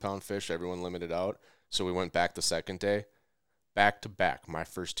 50 pound fish, everyone limited out. So we went back the second day, back to back. My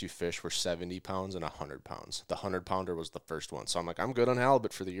first 2 fish were 70 pounds and 100 pounds. The 100 pounder was the first one. So I'm like, I'm good on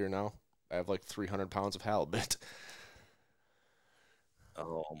halibut for the year now. I have like 300 pounds of halibut.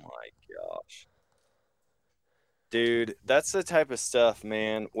 Oh my gosh. Dude, that's the type of stuff,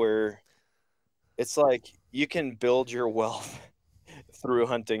 man, where it's like you can build your wealth through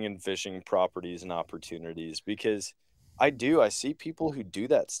hunting and fishing properties and opportunities, because I see people who do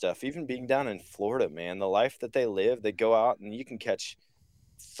that stuff, even being down in Florida, man, the life that they live, they go out and you can catch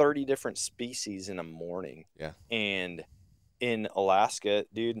 30 different species in a morning. Yeah. And in Alaska,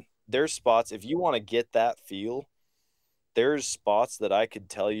 dude, there's spots, if you want to get that feel, there's spots that I could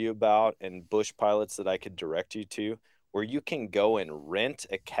tell you about and bush pilots that I could direct you to where you can go and rent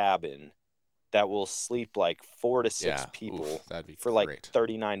a cabin that will sleep like 4 to 6 people for like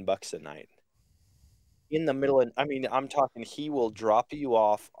 $39 a night. In the middle of, I'm talking, he will drop you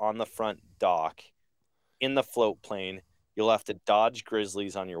off on the front dock in the float plane. You'll have to dodge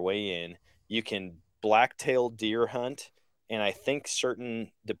grizzlies on your way in. You can blacktail deer hunt. And I think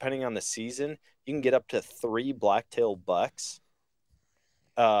depending on the season, you can get up to 3 blacktail bucks.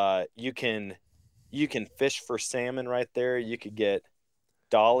 You can fish for salmon right there. You could get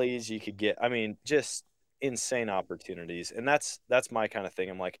dollies. You could get, just insane opportunities. And that's my kind of thing.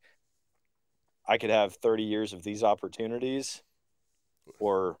 I'm like, I could have 30 years of these opportunities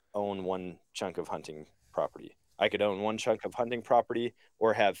or own one chunk of hunting property. I could own one chunk of hunting property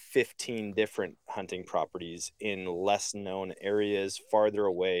or have 15 different hunting properties in less known areas farther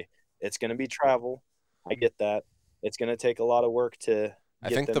away. It's going to be travel. I get that. It's going to take a lot of work to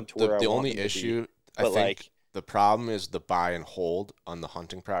get them to where I want them to be. The only issue, I think the problem is the buy and hold on the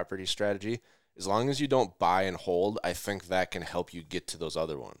hunting property strategy. As long as you don't buy and hold, I think that can help you get to those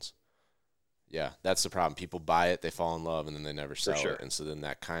other ones. Yeah, that's the problem. People buy it, they fall in love, and then they never sell it. And so then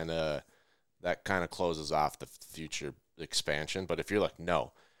that kind of closes off the future expansion. But if you're like,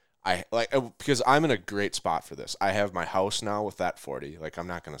 no, because I'm in a great spot for this. I have my house now with that 40. Like, I'm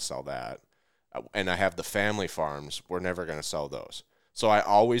not going to sell that. And I have the family farms. We're never going to sell those. So I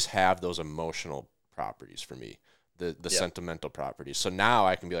always have those emotional properties for me, the sentimental properties. So now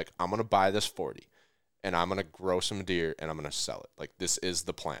I can be like, I'm going to buy this 40, and I'm going to grow some deer, and I'm going to sell it. Like, this is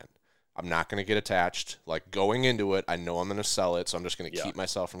the plan. I'm not going to get attached. Like, going into it, I know I'm going to sell it, so I'm just going to keep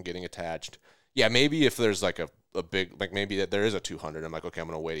myself from getting attached. Yeah, maybe if there's like a big, like maybe that there is a 200, I'm like, okay, I'm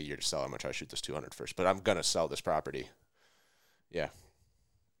going to wait a year to sell. I'm going to try to shoot this 200 first, but I'm going to sell this property. Yeah.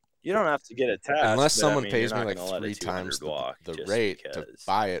 You don't have to get attached. Unless someone pays me like 3 times the rate to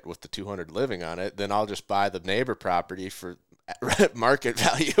buy it with the 200 living on it, then I'll just buy the neighbor property for market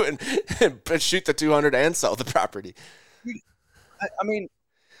value and shoot the 200 and sell the property.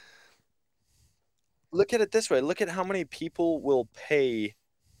 look at it this way. Look at how many people will pay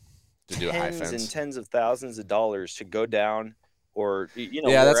to do a high tens and fence. tens of thousands of dollars to go down, or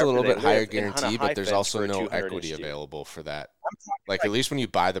yeah, that's a little bit higher live and hunt a guarantee, high but there's fence also for a no 200 equity inch deer. available for that. I'm talking Like at least when you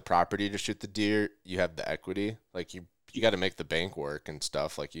buy the property to shoot the deer, you have the equity. Like you got to make the bank work and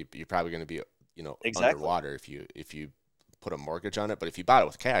stuff. Like you're probably going to be Exactly. underwater if you put a mortgage on it. But if you bought it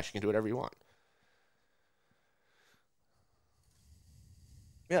with cash, you can do whatever you want.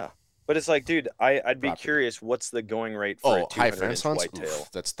 Yeah. But it's like, dude, I'd be Property. curious what's the going rate for a high 200 fence inch hunts? whitetail.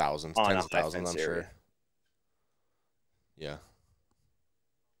 Oof, that's thousands, on tens a of high thousands, I'm fence sure. area. Yeah.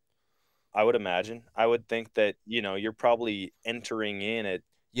 I would imagine. I would think that, you're probably entering in at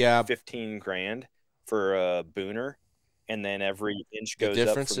Yeah. 15 grand for a booner, and then every inch The goes up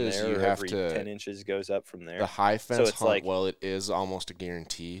difference from is there, you or have every to 10 inches goes up from there. the high So fence it's hunt. like, Well, it is almost a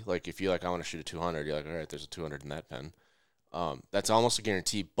guarantee. Like if you I want to shoot a 200, you're like, all right, there's a 200 in that pen. That's almost a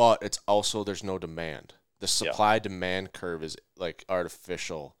guarantee, but it's also there's no demand. The supply demand curve is like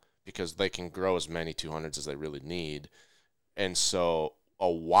artificial because they can grow as many 200s as they really need, and so a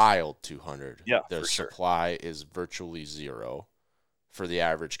wild 200, the supply is virtually zero for the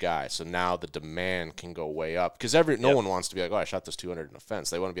average guy. So now the demand can go way up because no one wants to be like, oh, I shot this 200 in a fence.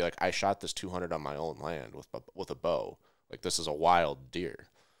 They want to be like, I shot this 200 on my own land with a bow. Like this is a wild deer.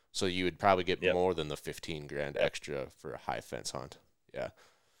 So you would probably get more than the 15 grand extra for a high fence hunt. Yeah.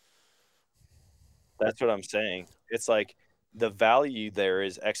 That's what I'm saying. It's like the value there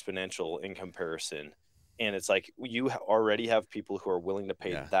is exponential in comparison. And it's like you already have people who are willing to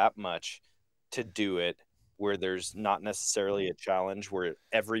pay that much to do it, where there's not necessarily a challenge, where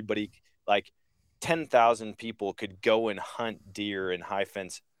everybody, like 10,000 people could go and hunt deer in high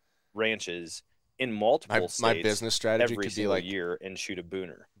fence ranches in multiple states. My business strategy every could be single like year and shoot a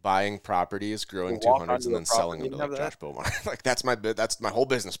booner. Buying properties, growing 200s, and then selling them to like Josh Beaumont. Like that's my whole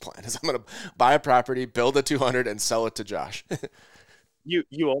business plan. Is I'm gonna buy a property, build a 200, and sell it to Josh. You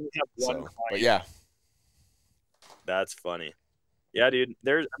only have one client. But yeah, that's funny. Yeah, dude.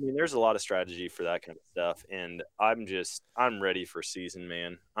 There's a lot of strategy for that kind of stuff, and I'm ready for season,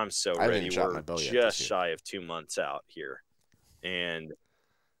 man. I'm so ready. I haven't shot my bow yet. Just shy of 2 months out here, and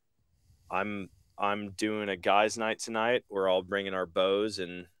I'm doing a guys' night tonight. We're all bringing our bows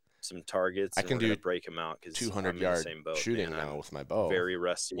and some targets. I can do break them out because 200-yard shooting now with my bow. Very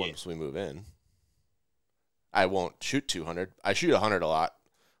rusty. Once we move in, I won't shoot 200. I shoot 100 a lot.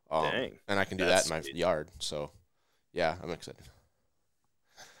 Dang, and I can do that in my yard. So, yeah, I'm excited.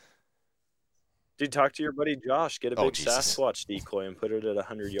 Dude, talk to your buddy Josh. Get a big Sasquatch decoy and put it at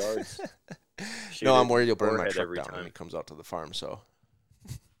 100 yards. No, I'm worried you'll burn my truck down when he comes out to the farm. So.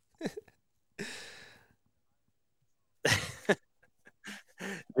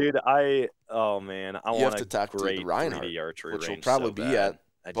 Dude, I want to talk to the Reinhardt, archery which will range probably so be bad.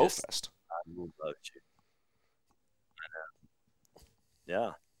 at Bowfest. I would love to.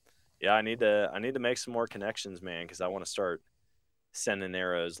 Yeah. I need to make some more connections, man, because I want to start sending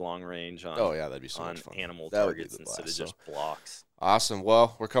arrows long range on. Oh yeah, that'd be so much fun. Animal targets instead of just blocks. Awesome.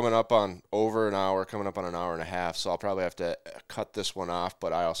 Well, we're coming up on over an hour, coming up on an hour and a half, so I'll probably have to cut this one off,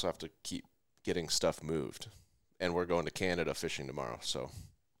 but I also have to keep getting stuff moved. And we're going to Canada fishing tomorrow, so.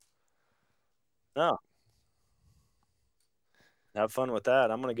 Oh. Have fun with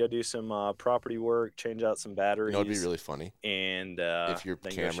that. I'm going to go do some property work, change out some batteries. It'd be really funny. And if your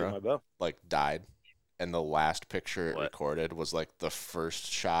camera died and the last picture it recorded was like the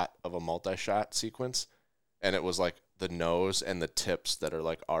first shot of a multi-shot sequence, and it was like the nose and the tips that are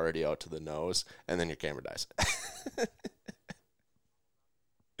like already out to the nose, and then your camera dies.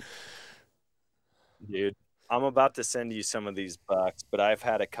 Dude, I'm about to send you some of these bucks, but I've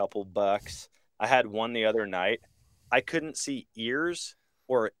had a couple bucks. I had one the other night. I couldn't see ears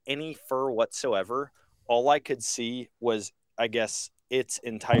or any fur whatsoever. All I could see was, I guess, its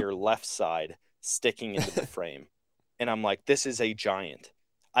entire left side sticking into the frame. And I'm like, this is a giant.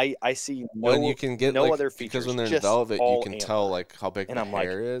 I see you can get no other features. Because when they're in velvet, you can tell like how big and the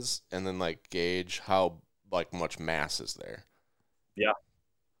hair is, and then like gauge how like much mass is there. Yeah.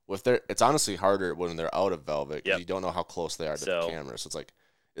 It's honestly harder when they're out of velvet because you don't know how close they are to the camera. So it's like,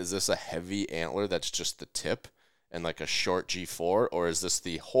 is this a heavy antler that's just the tip and like a short G4, or is this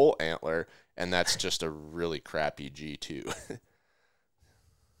the whole antler and that's just a really crappy G2?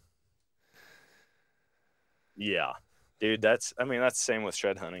 Yeah, dude, that's the same with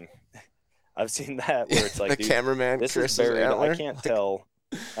shed hunting. I've seen that where it's like, the cameraman, this Chris is buried. Antler. I can't tell.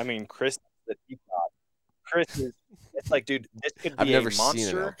 I mean, Chris, is. It's like, dude, this could be a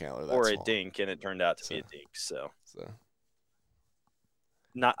monster or a dink, and it turned out to be a dink. So.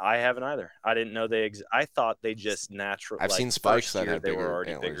 I haven't either. I didn't know they. I thought they just naturally. I've seen spikes that year, had they were bigger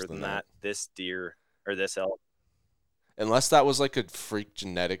already antlers bigger than that. This deer or this elk. Unless that was like a freak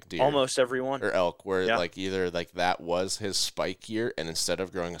genetic deer. Almost everyone. Or elk, where Yeah. like either like that was his spike year, and instead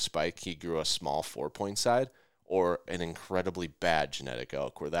of growing a spike, he grew a small 4-point side, or an incredibly bad genetic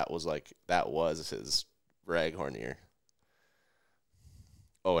elk, where that was his raghorn year.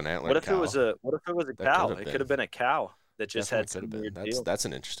 Oh, an antlered What if cow. it was a That cow? could have It could have been a cow that just Definitely had some could have weird been. deal. That's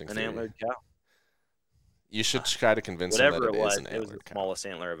an interesting An theory. antlered cow. You should try to convince him Whatever that it it was, is an it was the antlered cow. smallest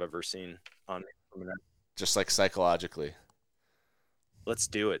antler I've ever seen on. Just like psychologically. Let's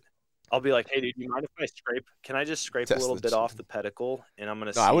do it. I'll be like, hey, dude, do you mind if I scrape? Can I just scrape a Test little the bit gene. off the pedicle? And I'm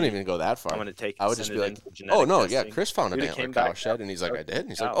gonna. No, I wouldn't even go that far. I'm gonna take. I would just send be it like, in for genetic oh no, testing. yeah, Chris found an Dude, it antlered came cow back shed, out. and he's like, I did. And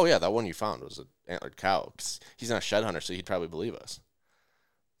he's like, Cow. oh yeah, that one you found was an antlered cow. He's not a shed hunter, so he'd probably believe us.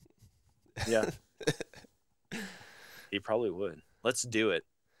 Yeah. He probably would. Let's do it.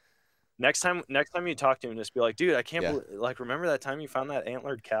 Next time you talk to him, just be like, dude, I can't Yeah. believe, like, remember that time you found that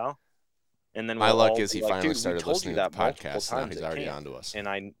antlered cow? And then My we'll luck all is be he like, finally dude, we started told listening you to the that multiple podcast. Now times he's at already camp. on to us. And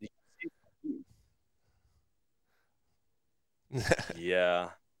yeah,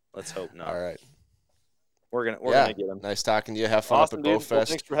 let's hope not. All right. We're gonna get him. Nice talking to you. Have fun Awesome, up at dude. BowFest. Well,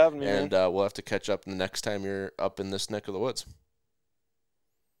 thanks for having me, and man. we'll have to catch up the next time you're up in this neck of the woods.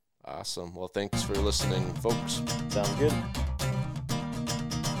 Awesome. Well, thanks for listening, folks. Sounds good.